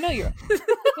 You know your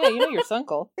yeah, you know your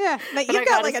Sunkle. Yeah, but But you've I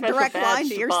got a special direct badge line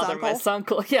to your bother my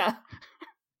Sunkle. Sunkle. Yeah.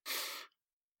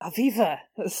 Aviva,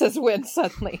 says Wynn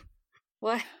suddenly.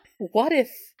 What? What if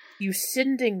you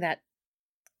sending that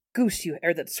goose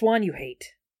or that swan you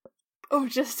hate? Oh,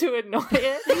 just to annoy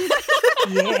it?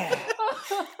 Yeah.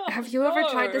 Have you ever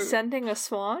tried No. to sending a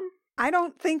swan? I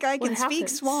don't think I What can speak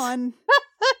happens? Swan.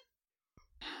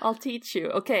 I'll teach you.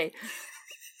 Okay.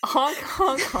 Honk,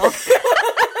 honk, honk.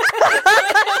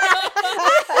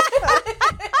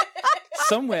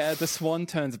 Somewhere, the swan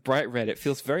turns bright red. It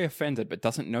feels very offended, but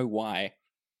doesn't know why.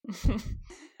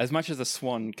 As much as a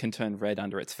swan can turn red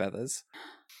under its feathers.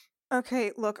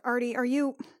 Okay, look, Artie, are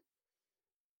you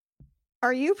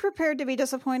prepared to be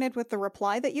disappointed with the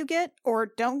reply that you get or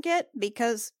don't get?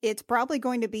 Because it's probably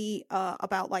going to be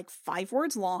about 5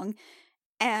 words long,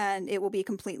 and it will be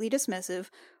completely dismissive.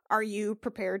 Are you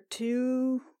prepared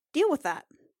to deal with that?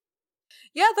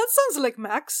 Yeah, that sounds like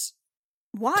Max.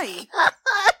 Why?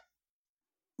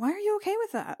 Why are you okay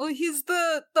with that? Oh, he's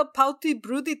the pouty,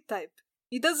 broody type.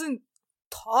 He doesn't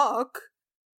talk.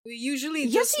 We usually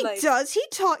Yes, just he does.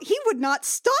 He would not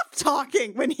stop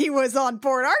talking when he was on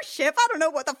board our ship. I don't know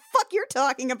what the fuck you're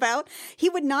talking about. He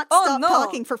would not stop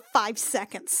talking for 5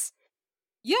 seconds.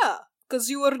 Yeah, because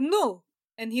you were new,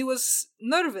 and he was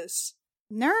nervous.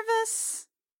 Nervous?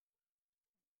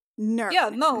 Yeah,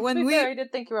 no, when I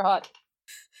did think you were hot.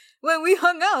 when we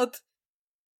hung out,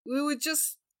 we would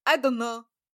just, I don't know,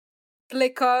 play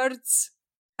cards,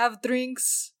 have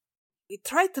drinks. We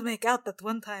tried to make out that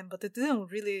one time, but it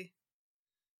didn't really.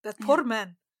 That poor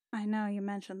man. I know, you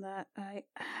mentioned that.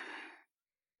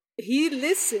 He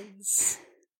listens.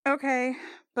 Okay,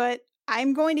 but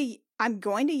I'm going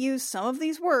to use some of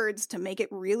these words to make it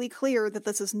really clear that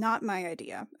this is not my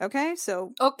idea. Okay?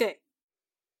 So Okay.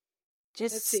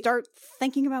 just start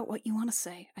thinking about what you want to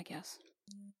say, I guess.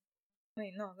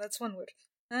 Wait, no, that's one word.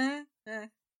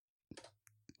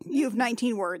 You have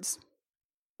 19 words.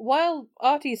 While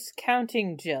Artie's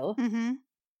counting, Jill, Mm-hmm.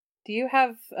 do you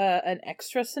have an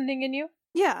extra sending in you?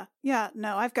 Yeah,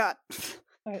 no, I've got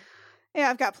Alright. Yeah,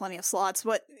 I've got plenty of slots.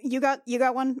 What you got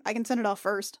one? I can send it off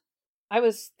first. I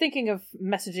was thinking of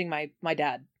messaging my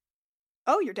dad.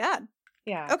 Oh, your dad.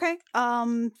 Yeah. Okay.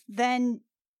 Then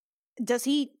does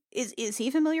he is he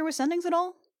familiar with sendings at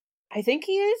all? I think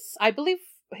he is. I believe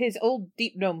his old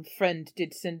Deep Gnome friend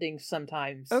did sendings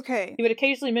sometimes. Okay. He would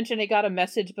occasionally mention he got a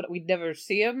message, but we'd never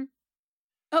see him.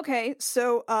 Okay,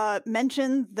 so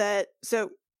mention that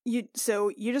so you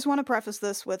just want to preface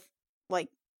this with like,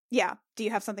 yeah, do you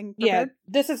have something prepared?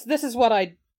 Yeah, this is what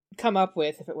I'd come up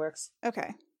with if it works.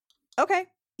 Okay.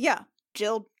 Yeah.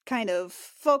 Jill kind of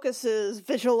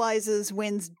visualizes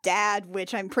Wynn's dad,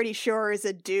 which I'm pretty sure is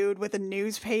a dude with a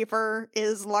newspaper,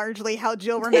 is largely how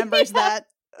Jill remembers that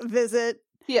visit,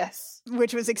 Yes.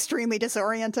 which was extremely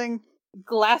disorienting.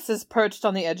 Glasses perched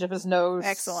on the edge of his nose.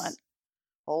 Excellent.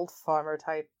 Old farmer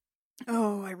type.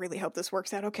 Oh, I really hope this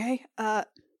works out okay.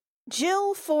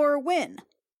 Jill for Wynn.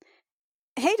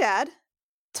 Hey, Dad.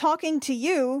 Talking to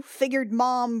you, figured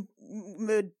Mom.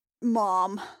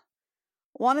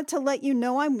 Wanted to let you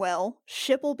know I'm well.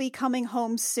 Ship will be coming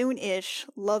home soon-ish.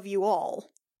 Love you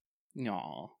all.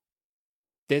 Aw.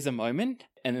 There's a moment,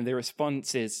 and then the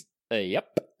response is,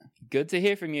 yep. Good to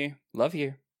hear from you. Love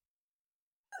you.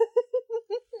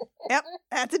 Yep,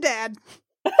 that's a dad.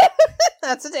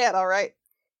 That's a dad, all right.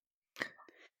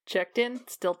 Checked in,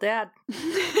 still dad.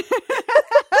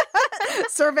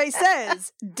 Survey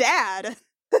says, Dad.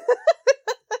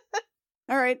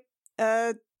 All right.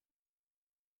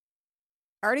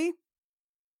 Artie,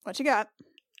 what you got?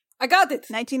 I got it.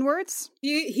 19 words?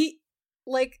 He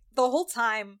like the whole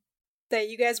time that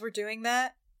you guys were doing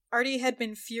that, Artie had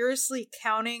been furiously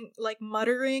counting, like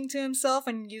muttering to himself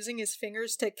and using his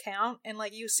fingers to count, and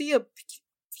like you see a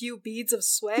few beads of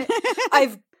sweat.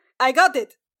 I got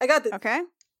it. Okay.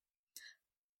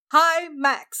 Hi,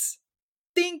 Max.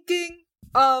 Thinking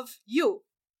of you.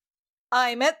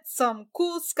 I met some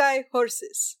cool sky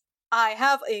horses. I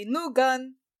have a new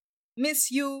gun.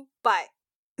 Miss you. Bye.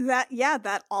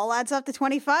 That all adds up to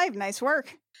 25. Nice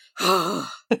work.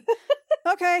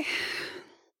 Okay.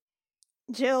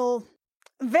 Jill,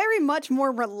 very much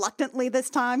more reluctantly this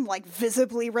time, like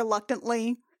visibly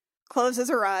reluctantly, closes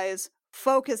her eyes,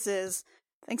 focuses,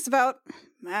 thinks about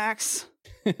Max,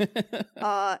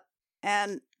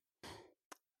 and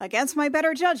against my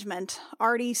better judgment,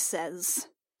 Artie says,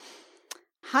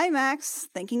 Hi, Max,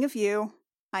 thinking of you.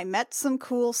 I met some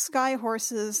cool sky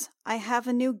horses. I have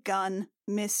a new gun.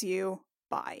 Miss you.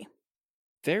 Bye.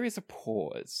 There is a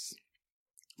pause,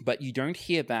 but you don't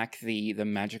hear back the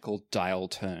magical dial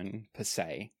turn, per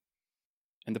se.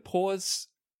 And the pause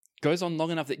goes on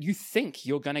long enough that you think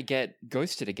you're gonna get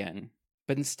ghosted again.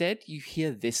 But instead, you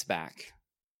hear this back.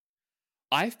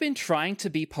 I've been trying to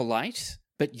be polite,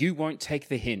 but you won't take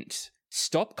the hint.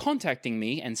 Stop contacting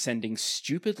me and sending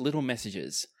stupid little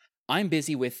messages. I'm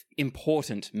busy with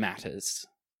important matters.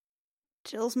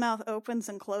 Jill's mouth opens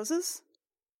and closes.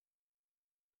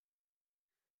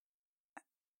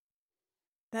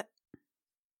 That...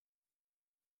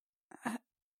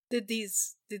 Did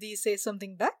these say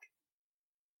something back?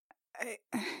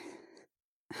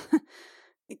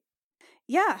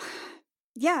 Yeah,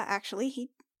 actually, he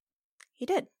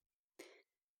did.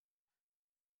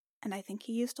 And I think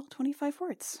he used all 25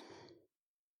 words.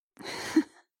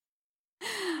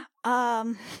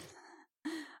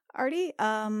 Artie,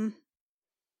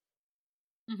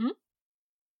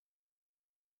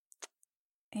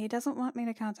 he doesn't want me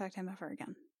to contact him ever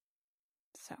again.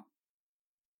 So,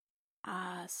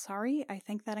 sorry, I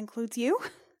think that includes you.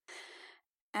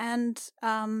 And,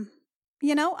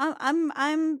 you know, I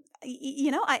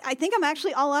think I'm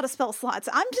actually all out of spell slots.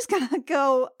 I'm just gonna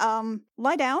go,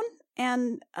 lie down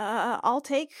and I'll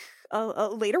take a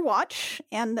later watch,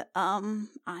 and I'm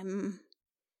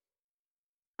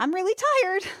really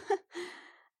tired.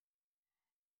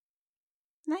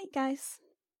 Night, guys.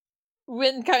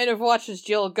 Wynn kind of watches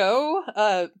Jill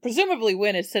go. Presumably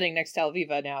Wynn is sitting next to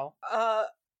Alviva now.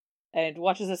 And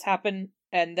watches this happen,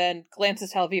 and then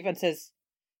glances to Alviva and says,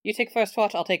 "You take first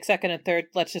watch, I'll take second and third.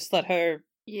 Let's just let her..."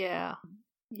 Yeah.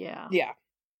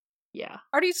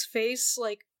 Artie's face,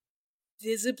 like,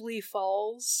 visibly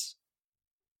falls.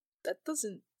 That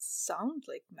doesn't sound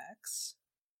like Max.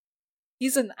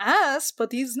 He's an ass,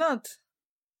 but he's not.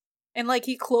 And, like,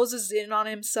 he closes in on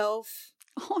himself.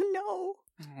 Oh no.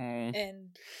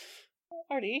 And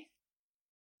Artie.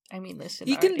 I mean, listen,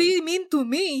 he can Artie. be mean to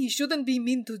me. He shouldn't be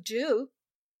mean to Jill.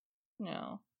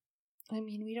 No. I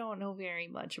mean, we don't know very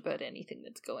much about anything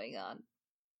that's going on.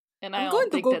 And I'm I going don't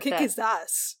to think go that kick that... his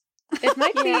ass. It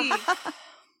might be... Yeah.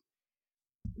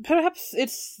 Perhaps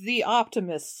it's the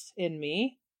optimist in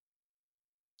me.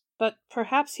 But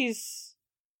perhaps he's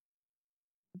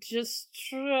just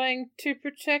trying to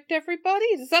protect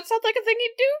everybody? Does that sound like a thing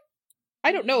he'd do?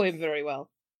 I don't know him very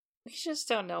well. We just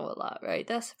don't know a lot, right?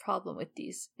 That's the problem with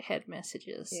these head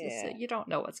messages, is that you don't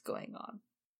know what's going on.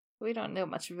 We don't know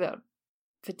much about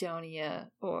Fredonia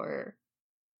or,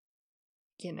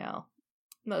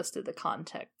 most of the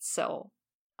context, so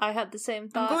I had the same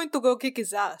thought. I'm going to go kick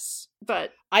his ass.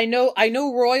 But I know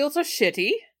royals are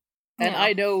shitty, and Yeah.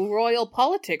 I know royal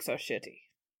politics are shitty.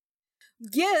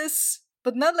 Yes,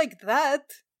 but not like that.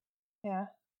 Yeah.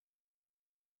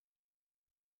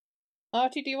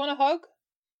 Artie, do you want a hug?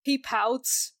 He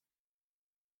pouts.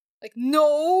 Like,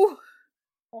 no!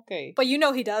 Okay. But you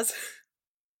know he does.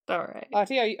 alright.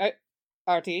 Artie,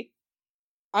 Artie,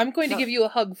 I'm going to No. give you a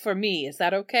hug for me. Is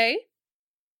that okay?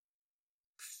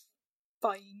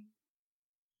 Fine.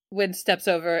 Wynn steps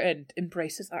over and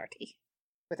embraces Artie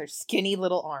with her skinny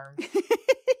little arms.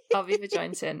 Alviva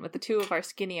joins in. With the two of our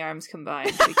skinny arms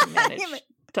combined, we can manage Damn it.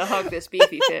 to hug this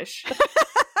beefy fish.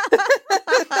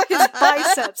 His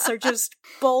biceps are just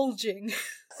bulging.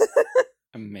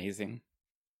 Amazing.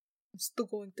 I'm still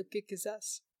going to kick his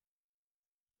ass.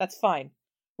 That's fine.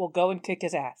 We'll go and kick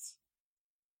his ass.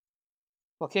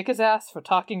 We'll kick his ass for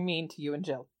talking mean to you and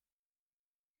Jill.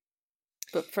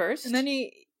 But first, And then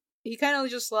he kind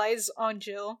of just lies on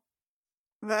Jill.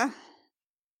 The-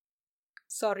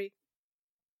 Sorry.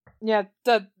 Yeah,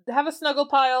 have a snuggle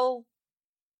pile.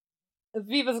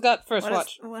 Viva's got first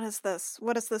watch. What is this?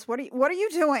 What is this? What are you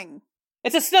doing?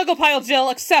 It's a snuggle pile, Jill.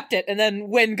 Accept it. And then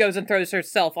Wynn goes and throws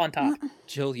herself on top.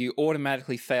 Jill, you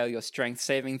automatically fail your strength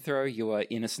saving throw. You are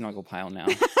in a snuggle pile now.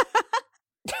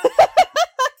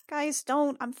 Guys,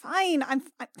 don't. I'm fine. I'm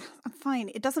fine.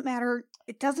 It doesn't matter.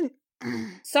 It doesn't.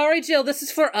 Sorry, Jill. This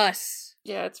is for us.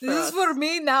 yeah, it's for This us. is for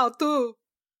me now, too.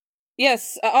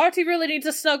 Yes, Artie really needs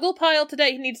a snuggle pile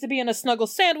today. He needs to be in a snuggle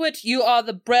sandwich. You are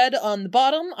the bread on the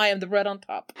bottom. I am the bread on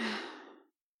top.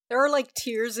 There are, like,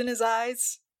 tears in his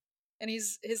eyes. And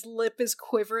his lip is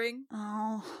quivering.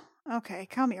 Oh, okay.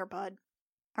 Come here, bud.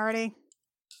 Artie,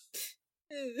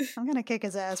 I'm gonna kick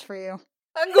his ass for you.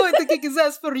 I'm going to kick his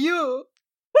ass for you.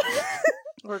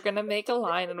 We're gonna make a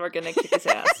line and we're gonna kick his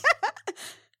ass.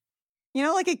 You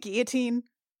know, like a guillotine?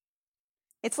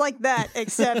 It's like that,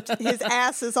 except his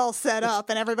ass is all set up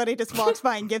and everybody just walks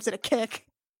by and gives it a kick.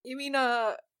 You mean,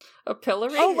 A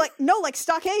pillory? Oh, like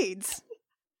stockades.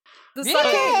 the Yeah.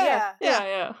 stockade, yeah.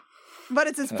 yeah. But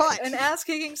it's his butt. An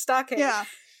ass-kicking stockade. Yeah.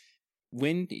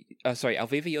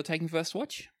 Alviva, you're taking first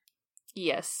watch?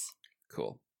 Yes,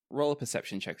 Cool. Roll a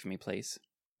perception check for me, please.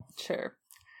 sure.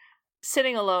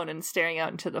 Sitting alone and staring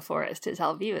out into the forest is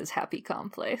Alviva's happy calm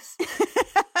place.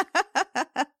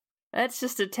 That's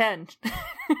just a 10.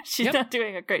 She's Yep. not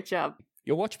doing a great job.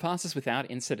 Your watch passes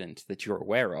without incident that you're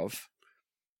aware of.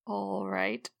 All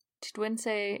right.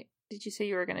 Did you say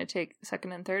you were going to take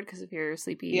second and third because of your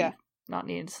sleepy, Yeah. not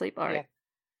needing to sleep? All right.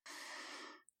 Yeah.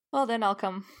 Well, then I'll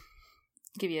come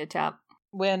give you a tap.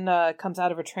 Wynn comes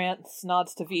out of her trance,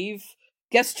 nods to Vive,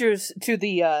 gestures to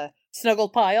the snuggle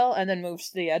pile, and then moves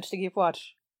to the edge to keep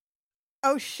watch.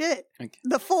 Oh shit. Okay.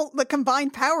 The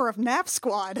combined power of Nap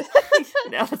Squad.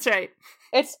 No, that's right.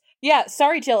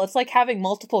 Sorry, Jill. It's like having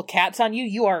multiple cats on you.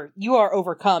 You are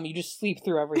overcome. You just sleep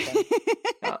through everything.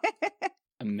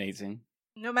 Amazing.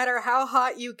 No matter how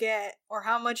hot you get, or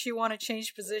how much you want to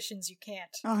change positions, you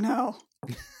can't. Oh no.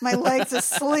 My leg's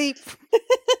asleep.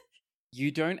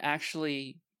 You don't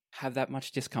actually have that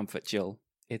much discomfort, Jill.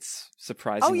 It's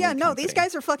surprisingly Oh yeah, no, these comforting.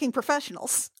 guys are fucking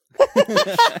professionals.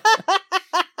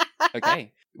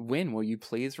 Okay. Wynn, will you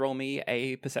please roll me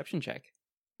a perception check?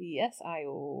 Yes, I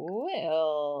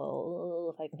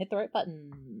will. If I can hit the right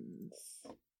buttons.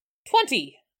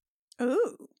 20!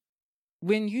 Ooh.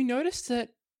 When you notice that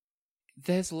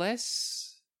there's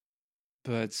less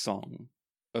bird song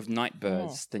of night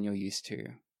birds than you're used to,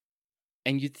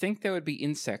 and you'd think there would be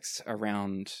insects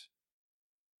around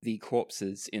the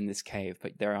corpses in this cave,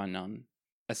 but there are none.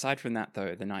 Aside from that,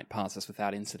 though, the night passes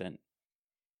without incident.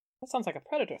 That sounds like a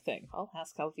predator thing. I'll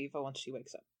ask Alviva once she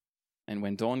wakes up. And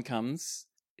when dawn comes,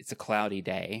 it's a cloudy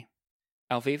day.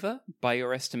 Alviva, by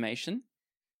your estimation,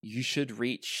 you should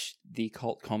reach the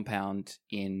cult compound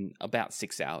in about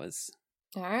 6 hours.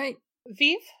 All right.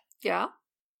 Viv? Yeah?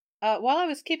 While I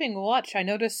was keeping watch, I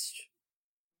noticed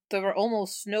there were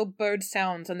almost no bird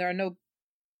sounds and there are no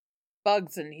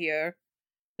bugs in here.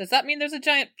 Does that mean there's a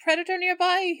giant predator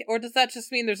nearby? Or does that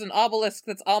just mean there's an obelisk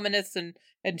that's ominous and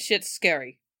shit's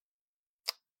scary?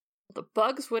 The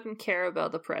bugs wouldn't care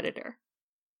about the predator.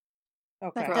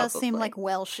 Okay. That does seem Probably. like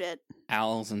well shit.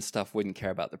 Owls and stuff wouldn't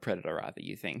care about the predator either,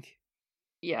 you think?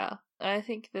 Yeah, I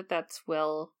think that's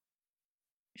well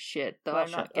shit, though Well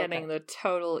I'm not shit, getting okay. the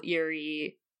total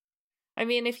eerie. I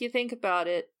mean, if you think about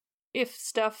it, if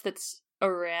stuff that's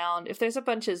around, if there's a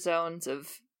bunch of zones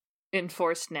of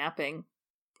enforced napping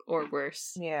or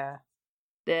worse, Yeah.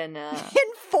 then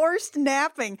Enforced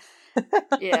napping.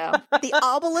 yeah. The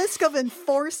obelisk of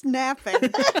enforced napping.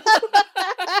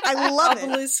 I love it.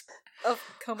 Obelisk of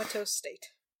comatose state.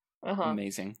 Uh-huh.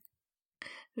 Amazing.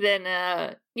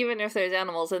 Then even if there's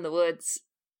animals in the woods,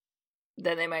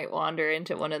 then they might wander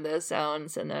into one of those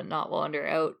zones and then not wander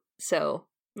out. So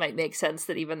might make sense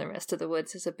that even the rest of the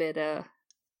woods is a bit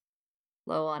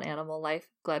low on animal life.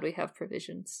 Glad we have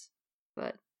provisions.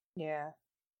 But Yeah.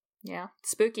 yeah,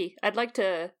 spooky. I'd like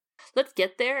to let's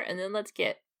get there and then let's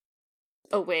get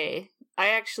away. I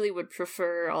actually would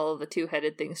prefer all of the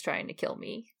two-headed things trying to kill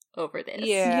me over this.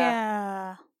 Yeah.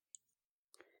 Yeah.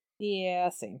 Yeah,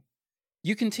 same.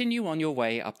 You continue on your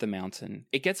way up the mountain.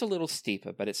 It gets a little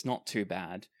steeper, but it's not too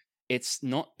bad. It's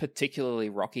not particularly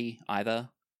rocky either.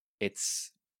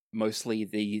 It's mostly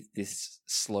this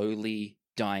slowly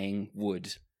dying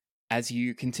wood. As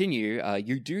you continue,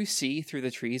 you do see through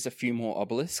the trees a few more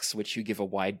obelisks, which you give a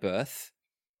wide berth.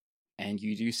 And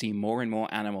you do see more and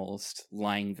more animals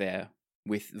lying there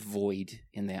with void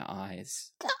in their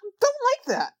eyes. Don't like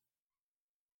that.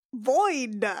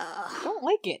 Void. Don't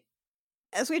like it.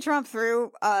 As we tromp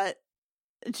through,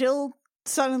 Jill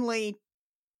suddenly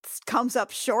comes up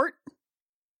short.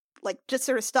 Like, just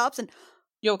sort of stops and,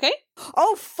 You okay?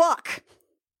 oh, fuck!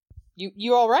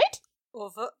 You all right?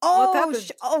 Well, what Oh,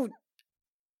 happened?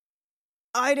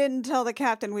 I didn't tell the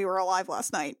captain we were alive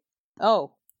last night.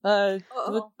 Oh.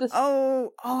 Uh-oh. This...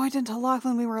 Oh, I didn't tell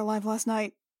Lachlan we were alive last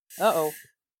night. Uh-oh.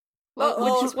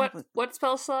 What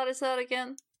spell slot is that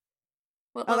again?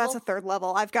 What Oh, level? that's a third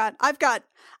level.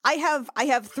 I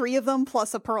have 3 of them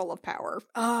plus a pearl of power.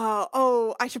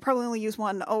 I should probably only use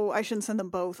one. Oh, I shouldn't send them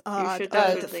both. You should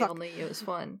definitely only use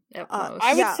one at most.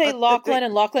 I would Yeah, say Lachlan,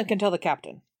 and Lachlan can tell the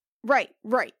captain. Right.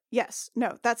 Yes.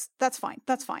 No, that's fine.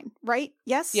 That's fine. Right?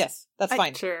 Yes? Yes, that's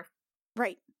fine. Sure.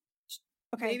 Right.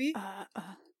 Okay. Maybe?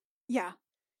 Yeah.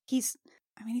 He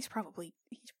probably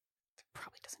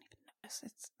doesn't even notice.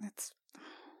 It's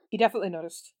He definitely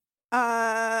noticed.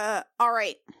 all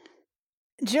right.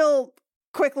 Jill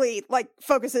quickly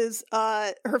focuses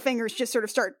her fingers just sort of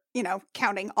start,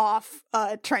 counting off,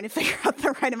 trying to figure out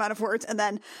the right amount of words, and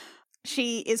then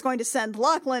she is going to send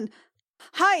Lachlan,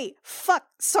 "Hi, fuck,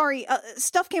 sorry,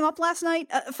 stuff came up last night,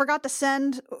 forgot to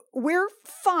send. We're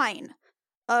fine.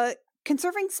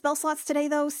 Conserving spell slots today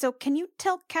though, so can you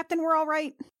tell Captain we're all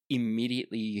right?"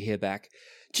 Immediately you hear back,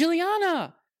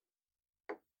 "Juliana!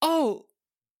 Oh,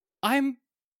 I'm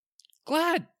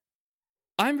glad.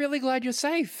 I'm really glad you're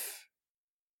safe.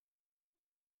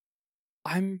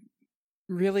 I'm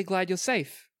really glad you're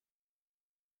safe.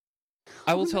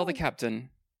 I will tell the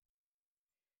captain.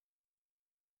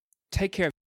 Take care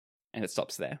of..." And it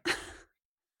stops there.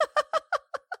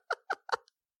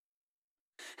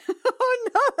 Oh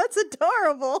no, that's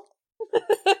adorable.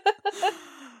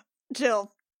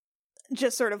 Jill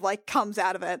just sort of comes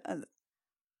out of it. And,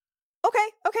 okay,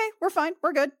 we're fine.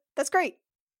 We're good. That's great.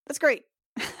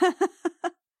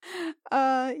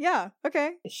 Yeah,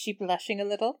 okay. Is she blushing a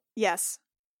little? Yes.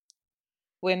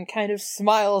 Wynn kind of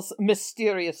smiles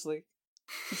mysteriously.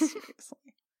 Seriously.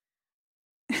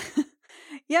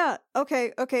 Yeah,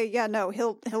 okay, yeah, no,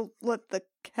 he'll let the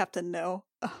captain know.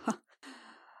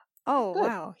 Oh, Good.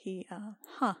 wow, he,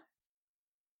 huh.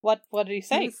 What did he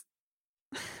say?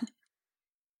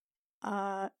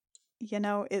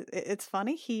 It's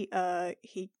funny,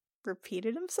 he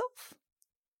repeated himself?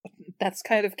 That's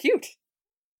kind of cute.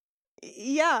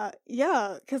 Yeah,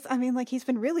 because, he's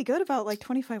been really good about,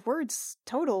 25 words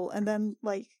total, and then,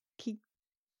 he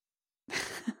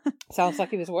Sounds like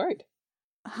he was worried.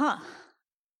 Huh.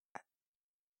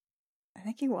 I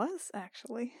think he was,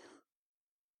 actually.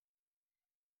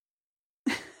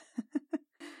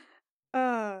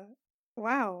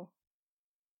 Wow.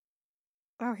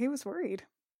 Wow, he was worried.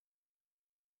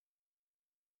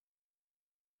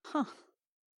 Huh.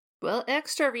 Well,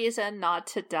 extra reason not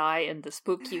to die in the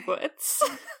spooky woods.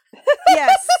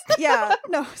 Yes. Yeah.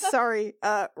 No, sorry.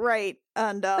 Right.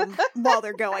 And while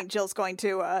they're going, Jill's going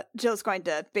to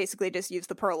basically just use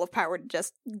the Pearl of Power to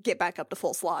just get back up to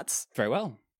full slots. Very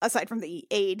well. Aside from the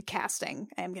aid casting,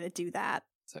 I am going to do that.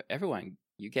 So everyone,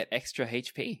 you get extra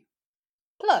HP.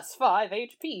 Plus 5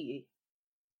 HP.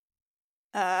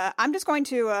 I'm just going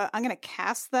to I'm going to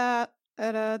cast that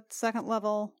at a second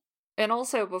level. And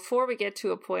also, before we get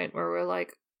to a point where we're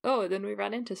like, oh, then we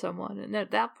run into someone, and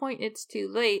at that point it's too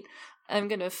late, I'm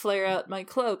gonna flare out my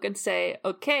cloak and say,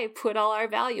 okay, put all our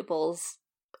valuables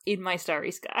in my starry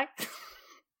sky.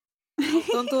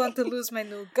 Don't want to lose my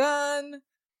new gun.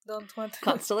 Don't want to...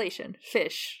 Constellation.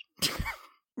 Fish.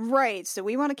 Right, so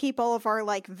we want to keep all of our,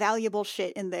 like, valuable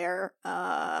shit in there.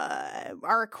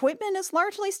 Our equipment is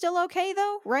largely still okay,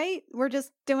 though, right? We're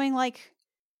just doing, like...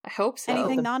 I hope so.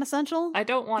 Anything non-essential? I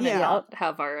don't want to not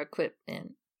have our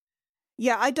equipment.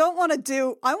 Yeah, I don't want to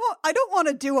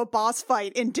do a boss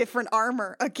fight in different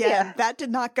armor again. Yeah. That did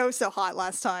not go so hot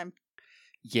last time.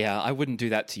 Yeah, I wouldn't do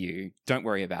that to you. Don't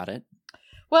worry about it.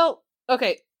 Well,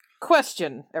 okay.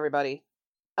 Question, everybody.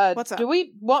 What's up? Do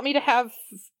we want me to have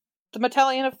the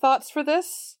Metallion of Thoughts for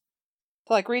this?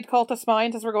 To, like, read cultist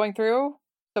minds as we're going through?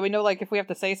 So we know, like, if we have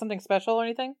to say something special or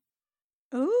anything?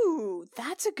 Ooh,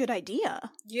 that's a good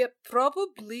idea. Yep,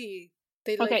 probably.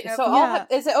 They Okay, have... so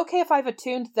is it okay if I've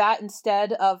attuned that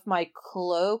instead of my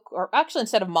cloak? Or actually,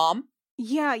 instead of Mom?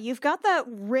 Yeah, you've got that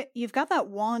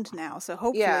wand now, so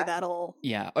hopefully that'll...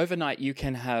 Yeah, overnight you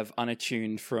can have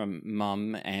unattuned from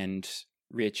Mum and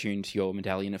reattuned your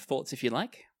Medallion of Thoughts if you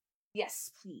like.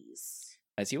 Yes, please.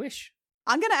 As you wish.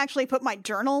 I'm gonna actually put my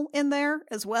journal in there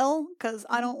as well, because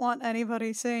I don't want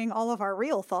anybody seeing all of our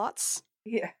real thoughts.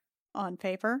 Yeah. On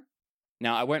paper.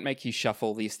 Now, I won't make you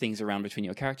shuffle these things around between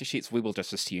your character sheets. We will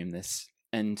just assume this.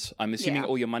 And I'm assuming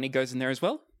all your money goes in there as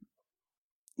well?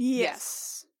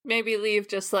 Yes. Maybe leave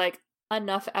just, like,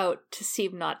 enough out to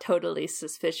seem not totally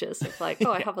suspicious of, like,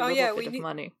 oh, I have a little bit of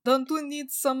money. Don't we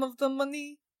need some of the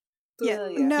money?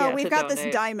 No, we've got donate.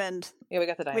 this diamond. Yeah, we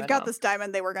got the diamond. We've got this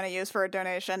diamond they were going to use for a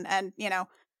donation, and,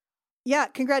 yeah,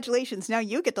 congratulations. Now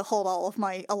you get to hold all of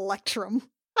my electrum.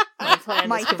 My plan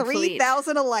My is complete.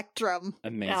 3,000 electrum.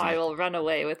 Amazing. Now I will run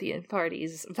away with the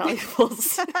party's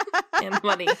valuables and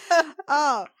money.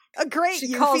 Oh, great. She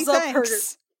Yuffie, calls up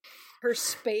thanks. her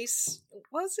space...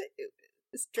 What is it?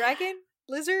 Is dragon?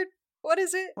 Lizard? What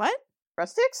is it? What?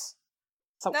 Rustics?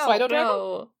 No, Swido Dragon?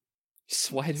 No,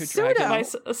 Swido Pseudo. Dragon. my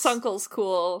Sunkle's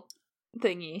cool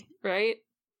thingy, right?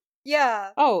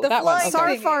 Yeah. Oh, the that one.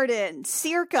 flying Okay. Sarfardin.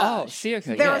 Circa. Oh,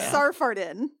 Circa, There yeah. are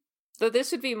Sarfardin. So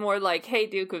this would be more like, hey,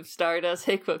 Duke of Stardust,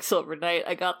 hey, Quicksilver Knight,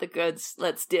 I got the goods,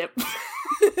 let's dip.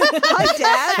 Hi,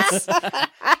 dads.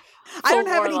 I don't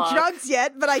have Warlock. any drugs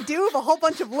yet, but I do have a whole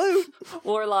bunch of loot.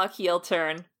 Warlock heel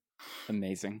turn.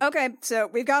 Amazing. Okay, so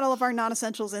we've got all of our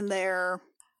non-essentials in there.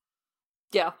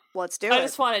 Yeah. Let's do I it.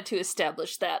 just wanted to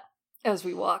establish that as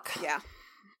we walk. Yeah.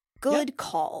 Good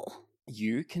call.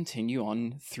 You continue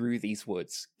on through these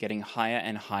woods, getting higher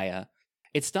and higher.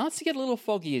 It starts to get a little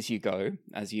foggy as you go,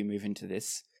 as you move into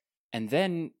this. And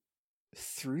then,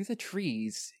 through the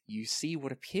trees, you see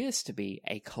what appears to be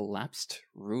a collapsed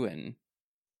ruin.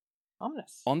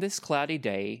 Ominous. On this cloudy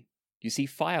day, you see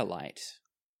firelight,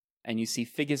 and you see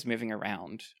figures moving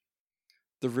around.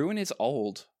 The ruin is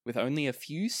old, with only a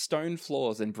few stone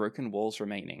floors and broken walls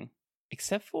remaining,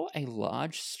 except for a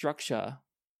large structure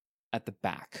at the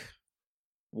back.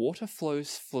 Water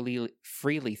flows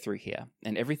freely through here,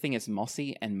 and everything is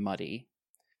mossy and muddy.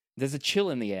 There's a chill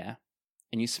in the air,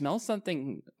 and you smell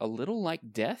something a little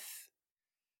like death,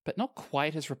 but not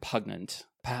quite as repugnant,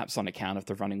 perhaps on account of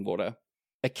the running water.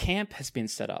 A camp has been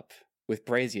set up, with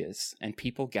braziers and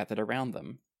people gathered around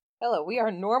them. Hello, we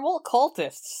are normal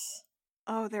cultists.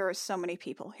 Oh, there are so many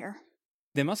people here.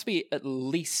 There must be at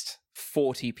least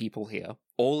 40 people here,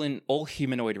 all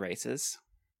humanoid races.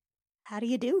 How do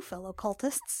you do, fellow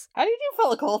cultists? How do you do,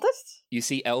 fellow cultists? You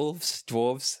see elves,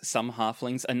 dwarves, some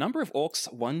halflings, a number of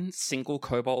orcs, one single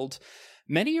kobold.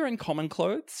 Many are in common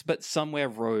clothes, but some wear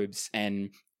robes and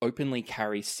openly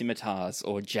carry scimitars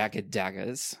or jagged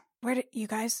daggers. Where did you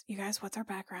guys, what's our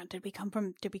background? Did we come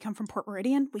from Port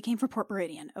Meridian? We came from Port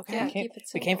Meridian, okay? Yeah. We came, Keep it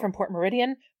we came simple. from Port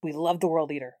Meridian. We love the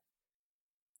World Eater.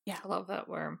 I love that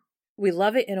worm. We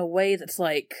love it in a way that's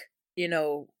like,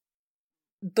 the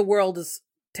world is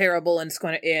terrible and it's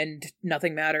going to end,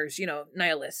 nothing matters,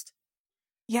 nihilist.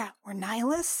 Yeah, we're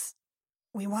nihilists.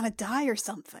 We want to die or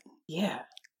something. Yeah.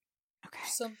 Okay.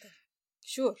 Something.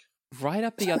 Sure. Right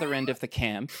up the other end of the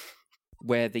camp,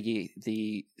 where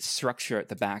the structure at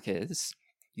the back is,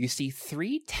 you see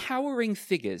 3 towering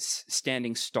figures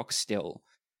standing stock still.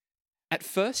 At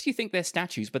first, you think they're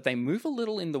statues, but they move a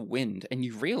little in the wind, and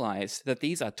you realize that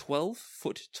these are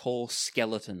 12-foot-tall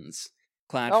skeletons,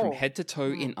 clad from head to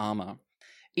toe in armor.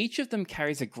 Each of them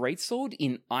carries a greatsword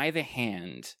in either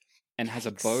hand, and has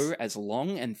a bow as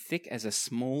long and thick as a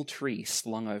small tree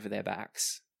slung over their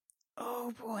backs.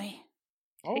 Oh boy.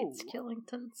 Hate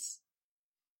skeletons.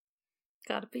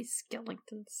 Gotta be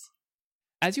skeletons.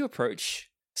 As you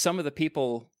approach, some of the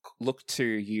people look to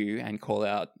you and call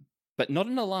out, but not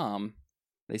an alarm.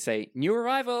 They say, "New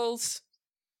arrivals!"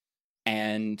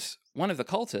 And one of the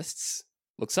cultists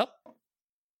looks up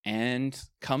and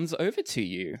comes over to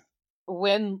you.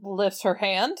 Wyn lifts her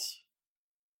hand.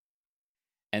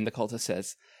 And the cultist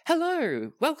says,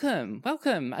 "Hello, welcome.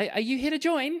 Are you here to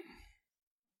join?"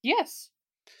 Yes.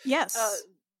 Yes.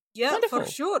 Yeah, Wonderful. for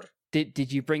sure.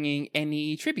 Did you bring in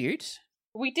any tribute?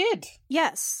 We did.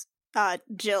 Yes.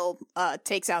 Jill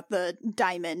takes out the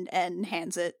diamond and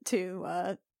hands it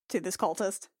to this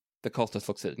cultist. The cultist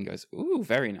looks at it and goes, "Ooh,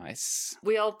 very nice."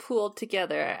 We all pooled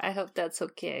together. I hope that's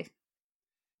okay.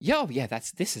 Yeah,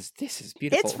 this is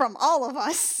beautiful. It's from all of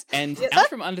us. And out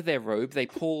from under their robe, they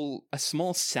pull a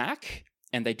small sack,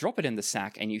 and they drop it in the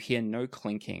sack, and you hear no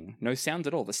clinking, no sound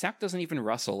at all. The sack doesn't even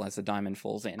rustle as the diamond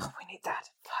falls in. Oh, we need that.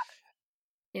 Fuck.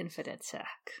 Infinite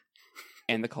sack.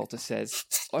 And the cultist says,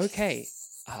 "Okay,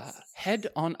 head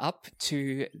on up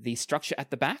to the structure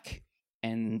at the back,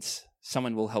 and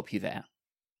someone will help you there."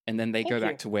 And then they go Thank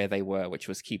back you. to where they were, which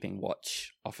was keeping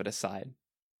watch off at a side.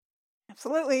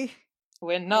 Absolutely.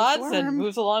 Wyn nods Wyrm. and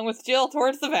moves along with Jill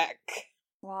towards the back.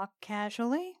 Walk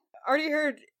casually. Already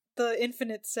heard the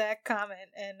infinite sack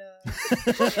comment, and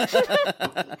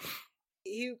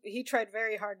he tried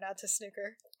very hard not to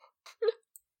snicker.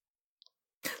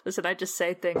 Listen, I just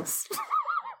say things.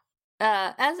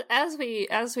 As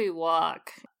we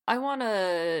walk, I want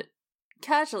to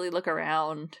casually look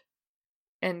around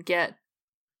and get,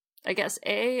 I guess,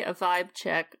 a vibe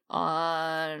check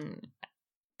on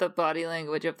the body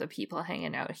language of the people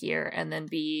hanging out here, and then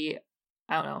B,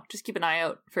 I don't know, just keep an eye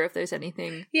out for if there's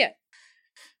anything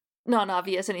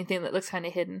non-obvious, anything that looks kind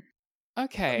of hidden.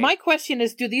 Okay. My question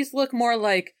is, do these look more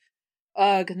like,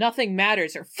 nothing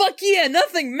matters, or fuck yeah,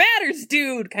 nothing matters,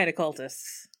 dude, kind of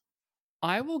cultists?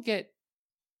 I will get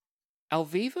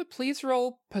Alviva, please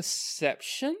roll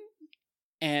perception,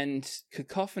 and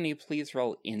Cacophony, please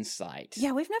roll insight.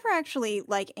 Yeah, we've never actually,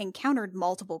 encountered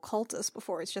multiple cultists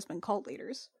before. It's just been cult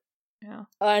leaders. Yeah.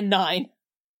 9.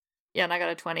 Yeah, and I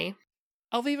got a 20.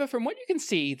 Alviva, from what you can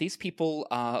see, these people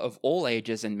are of all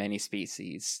ages and many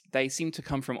species. They seem to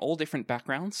come from all different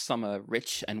backgrounds. Some are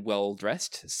rich and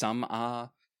well-dressed. Some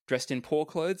are dressed in poor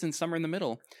clothes, and some are in the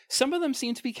middle. Some of them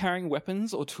seem to be carrying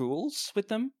weapons or tools with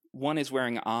them. One is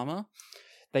wearing armor.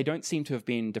 They don't seem to have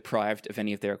been deprived of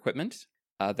any of their equipment.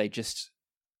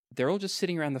 They're all just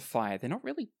sitting around the fire. They're not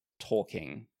really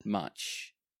talking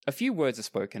much. A few words are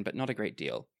spoken, but not a great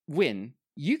deal. Wyn,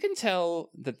 you can tell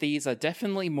that these are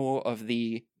definitely more of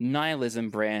the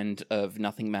nihilism brand of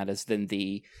Nothing Matters than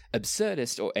the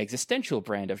absurdist or existential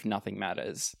brand of Nothing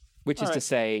Matters, which is to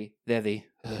say they're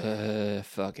the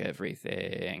fuck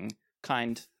everything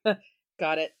kind.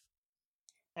 Got it.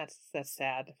 That's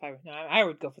sad. If I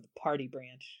would go for the party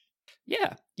branch.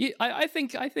 Yeah, I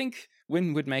think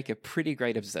Wyn would make a pretty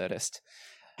great absurdist.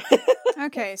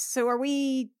 Okay, so are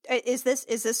we? Is this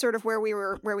sort of where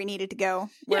we needed to go?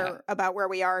 About where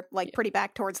we are, pretty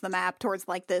back towards the map, towards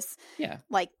this,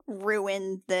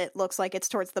 ruin that looks like it's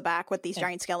towards the back with these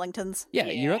giant skeletons. Yeah,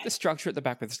 you're at the structure at the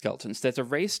back with the skeletons. There's a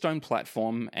raised stone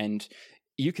platform, and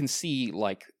you can see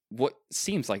what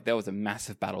seems like there was a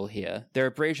massive battle here. There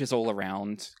are braziers all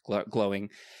around, glowing,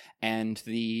 and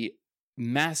the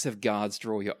massive guards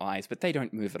draw your eyes, but they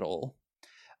don't move at all.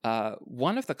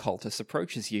 One of the cultists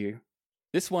approaches you.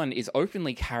 This one is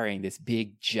openly carrying this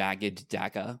big, jagged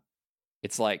dagger.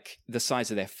 It's like the size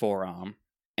of their forearm.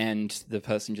 And the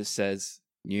person just says,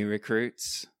 "New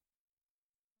recruits?"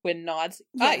 Wyn nods.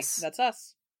 Yes. Hi, that's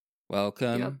us.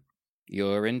 Welcome. Yep.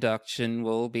 Your induction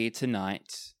will be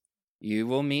tonight. You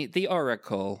will meet the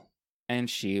Oracle, and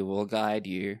she will guide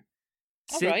you.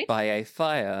 Sit Alright. by a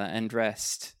fire and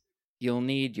rest. You'll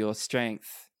need your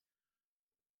strength.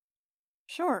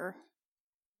 Sure,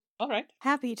 All right.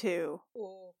 happy to,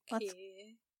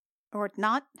 Okay. or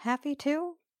not happy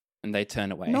to, And they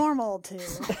turn away. normal to.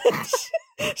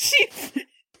 she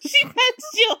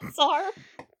pets Jill's arm.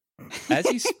 As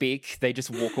you speak, they just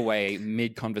walk away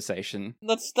mid-conversation.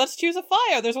 Let's choose a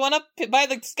fire. There's one up by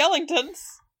the skeletons.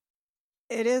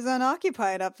 It is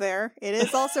unoccupied up there. It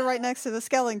is also right next to the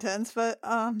skeletons, but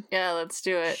Yeah, let's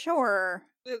do it. sure.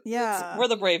 Yeah. We're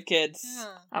the brave kids.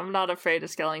 Yeah. I'm not afraid of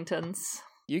skeletons.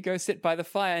 You go sit by the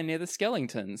fire near the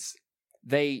skeletons.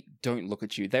 They don't look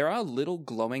at you. There are little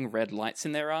glowing red lights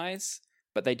in their eyes,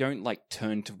 but they don't, like,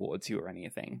 turn towards you or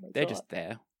anything. Oh my They're God. just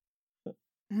there.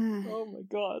 Mm. Oh my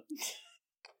god.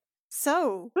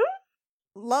 So,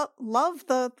 love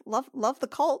the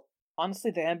cult.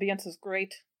 Honestly, the ambience is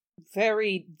great.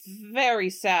 Very, very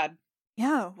sad.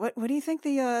 Yeah. What do you think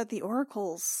the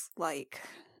oracle's like?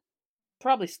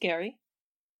 Probably scary.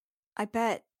 I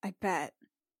bet.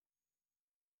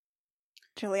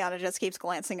 Juliana just keeps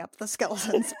glancing up the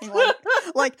skeletons, being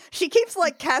like she keeps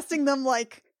like casting them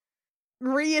like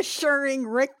reassuring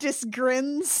rictus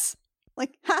grins.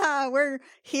 Like, haha, we're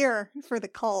here for the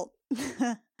cult.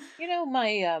 You know,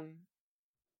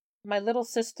 my little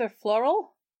sister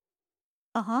Floral?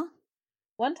 Uh-huh.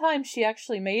 One time she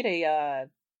actually made a,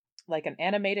 like an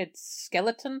animated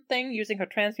skeleton thing using her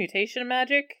transmutation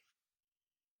magic.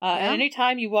 And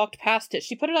anytime you walked past it,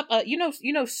 she put it up, you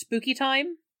know Spooky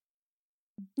Time?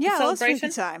 Yeah, I love spooky celebration?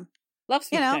 time. Love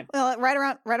Spooky Time.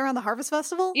 Right around the Harvest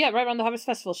Festival? Yeah, right around the Harvest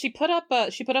Festival. She put up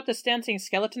this dancing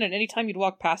skeleton, and anytime you'd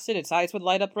walk past it, its eyes would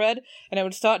light up red, and it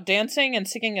would start dancing and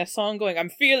singing a song going, "I'm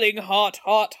feeling hot,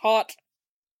 hot, hot."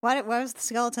 Why was the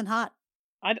skeleton hot?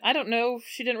 I don't know.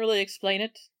 She didn't really explain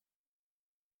it.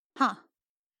 Huh.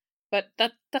 But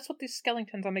that's what these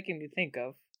skeletons are making me think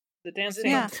of. The Was it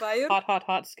dancing Yeah. on fire? hot, hot,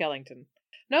 hot skeleton.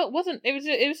 No, it wasn't. It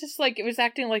was just like it was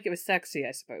acting like it was sexy,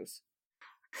 I suppose.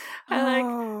 I like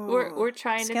Oh, we're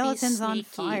trying to be skeletons sneaky on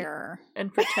fire.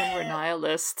 and pretend we're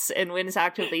nihilists, and Wynn's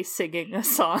actively singing a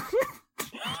song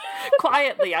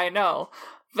quietly. I know,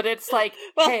 but it's like,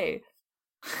 Well- hey,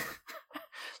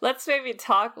 let's maybe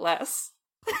talk less.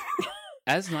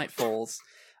 As night falls,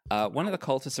 one of the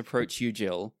cultists approach you,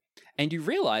 Jill, and you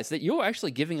realize that you're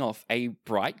actually giving off a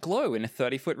bright glow in a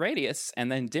 30-foot radius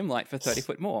and then dim light for 30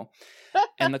 foot more.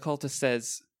 And the cultist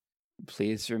says,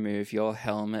 "Please remove your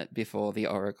helmet before the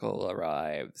oracle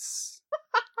arrives."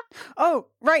 Oh,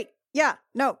 right. Yeah.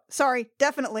 No, sorry.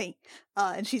 Definitely.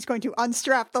 And she's going to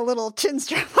unstrap the little chin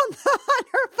strap on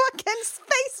her fucking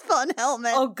space fun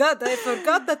helmet. Oh god, I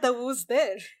forgot that was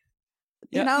there.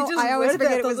 Yeah. You know, You just I always wear that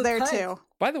forget it all was the there time. too.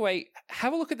 By the way,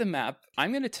 have a look at the map.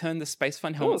 I'm going to turn the Space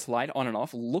Fun helmet's light on and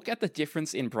off. Look at the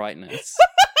difference in brightness.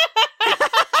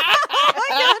 Oh my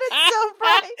god, it's so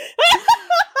bright.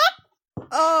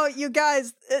 Oh, you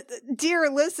guys, dear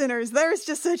listeners, there's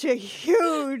just such a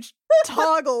huge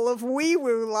toggle of wee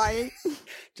woo light.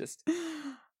 Just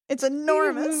It's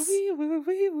enormous. wee woo,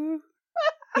 wee woo.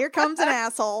 Here comes an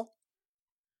asshole.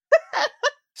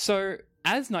 So,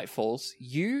 as night falls,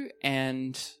 you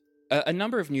and a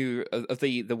number of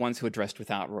the ones who are dressed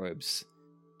without robes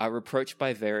are approached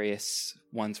by various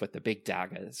ones with the big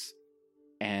daggers.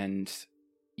 And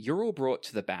you're all brought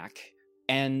to the back.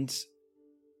 And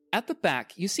at the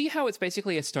back, you see how it's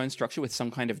basically a stone structure with some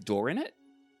kind of door in it?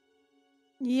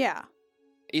 Yeah.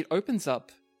 It opens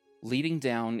up, leading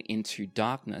down into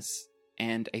darkness,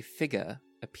 and a figure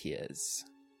appears.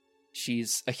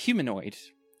 She's a humanoid,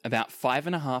 about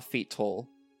 5.5 feet tall,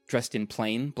 dressed in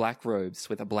plain black robes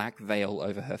with a black veil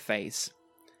over her face.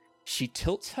 She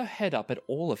tilts her head up at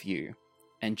all of you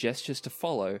and gestures to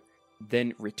follow,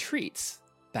 then retreats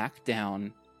back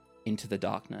down into the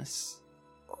darkness.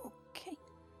 Okay.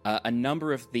 A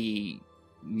number of the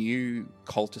new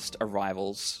cultist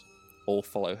arrivals all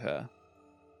follow her.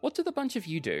 What do the bunch of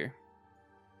you do?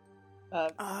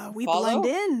 We Follow? blend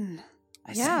in.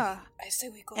 I see. Yeah. I say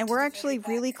we go And to we're the actually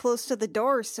very really back. close to the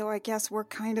door, so I guess we're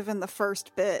kind of in the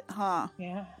first bit, huh?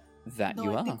 Yeah. That No,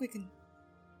 you I are. think we can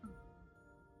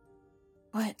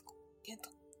What?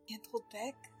 can't hold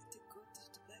back to go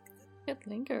to the back. Could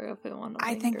linger if we want to.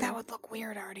 I think that would look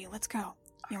weird, Artie. Let's go.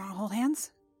 You want to hold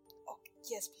hands? Oh,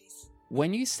 yes, please.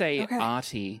 When you say Okay.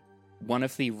 Artie, one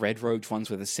of the red-robed ones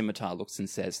with a scimitar looks and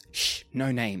says, "Shh,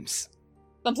 no names."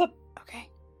 Thumbs up. Okay.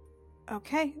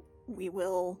 Okay. We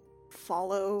will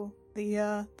follow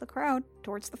the crowd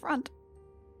towards the front.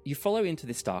 You follow into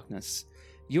this darkness.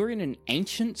 You're in an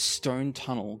ancient stone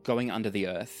tunnel going under the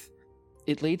earth.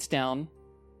 It leads down,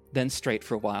 then straight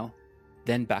for a while,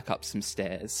 then back up some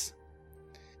stairs.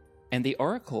 And the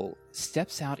oracle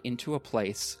steps out into a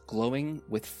place glowing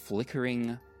with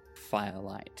flickering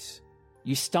firelight.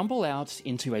 You stumble out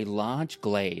into a large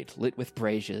glade lit with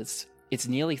braziers. It's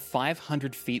nearly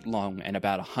 500 feet long and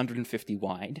about 150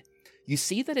 wide. You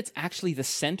see that it's actually the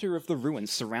center of the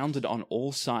ruins, surrounded on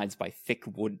all sides by thick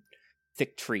wood.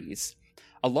 thick trees.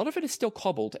 A lot of it is still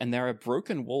cobbled, and there are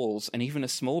broken walls and even a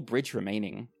small bridge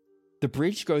remaining. The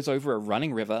bridge goes over a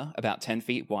running river about 10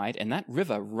 feet wide, and that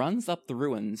river runs up the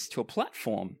ruins to a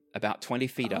platform about 20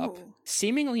 feet up,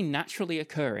 seemingly naturally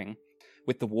occurring,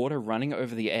 with the water running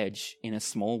over the edge in a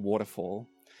small waterfall.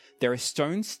 There are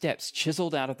stone steps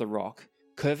chiseled out of the rock,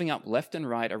 curving up left and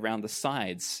right around the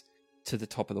sides to the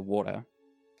top of the water.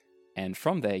 And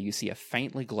from there, you see a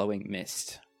faintly glowing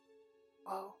mist.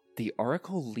 Whoa. The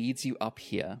oracle leads you up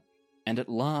here, and at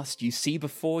last you see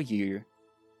before you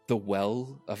the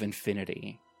Well of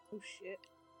Infinity. Oh shit.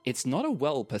 It's not a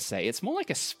well per se, it's more like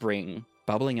a spring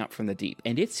bubbling up from the deep,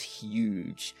 and it's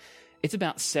huge. It's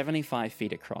about 75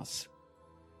 feet across.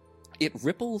 It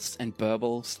ripples and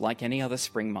burbles like any other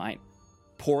spring might,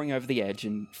 pouring over the edge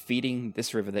and feeding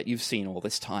this river that you've seen all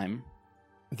this time.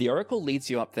 The oracle leads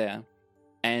you up there,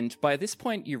 and by this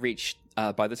point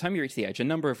by the time you reach the edge, a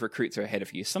number of recruits are ahead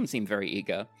of you. Some seem very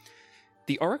eager.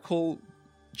 The oracle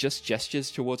just gestures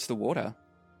towards the water,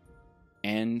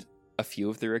 and a few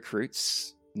of the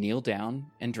recruits kneel down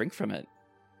and drink from it.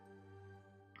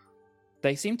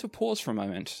 They seem to pause for a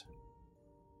moment.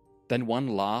 Then one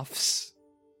laughs,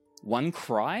 one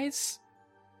cries,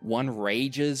 one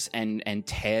rages and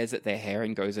tears at their hair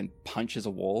and goes and punches a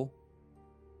wall.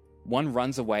 One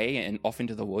runs away and off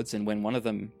into the woods, and when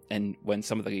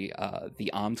some of the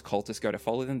armed cultists go to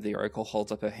follow them, the oracle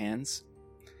holds up her hands,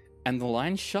 and the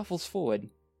line shuffles forward.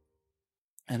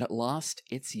 And at last,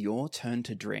 it's your turn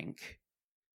to drink.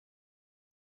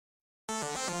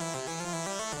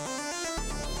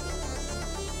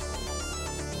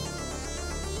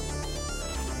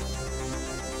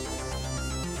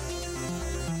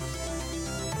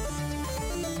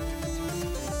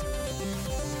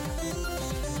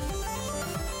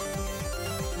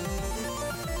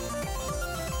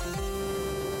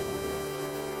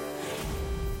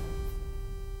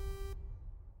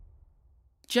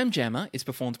 Gem Jammer is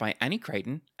performed by Annie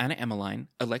Creighton, Anna Emmeline,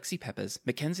 Alexi Peppers,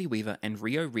 Mackenzie Weaver, and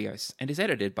Rio Rios, and is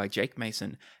edited by Jake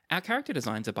Mason. Our character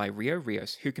designs are by Rio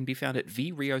Rios, who can be found at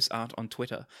vriosart on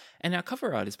Twitter, and our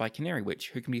cover art is by Canary Witch,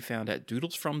 who can be found at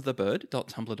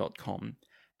doodlesfromthebird.tumblr.com.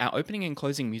 Our opening and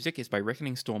closing music is by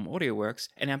Reckoning Storm AudioWorks,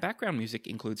 and our background music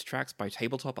includes tracks by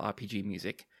Tabletop RPG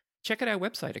Music. Check out our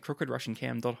website at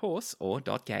crookedrussiancam.horse or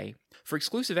 .gay for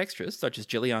exclusive extras such as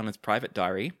Jilliana's private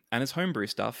diary, Anna's homebrew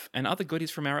stuff, and other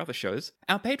goodies from our other shows.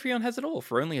 Our Patreon has it all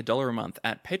for only $1 a month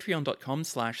at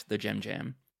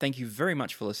patreon.com/thegemjam. Thank you very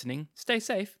much for listening, stay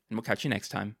safe, and we'll catch you next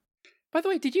time. By the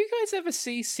way, did you guys ever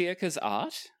see Siaka's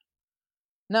art?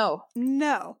 No.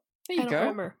 No. There you I don't go.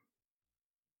 remember.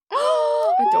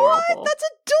 What? Adorable. That's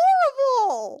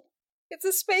adorable! It's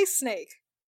a space snake.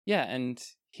 Yeah, and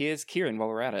here's Kieran while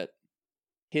we're at it.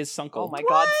 Here's Sunkle. Oh my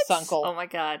god, What? Sunkle. Oh my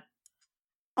god.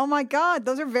 Oh my god,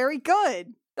 those are very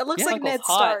good. That looks Yeah. like Uncle's Ned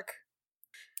hot. Stark.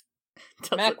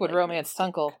 Doesn't Mac would like- romance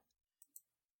Sunkle.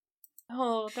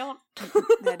 Oh, don't.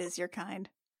 That is your kind.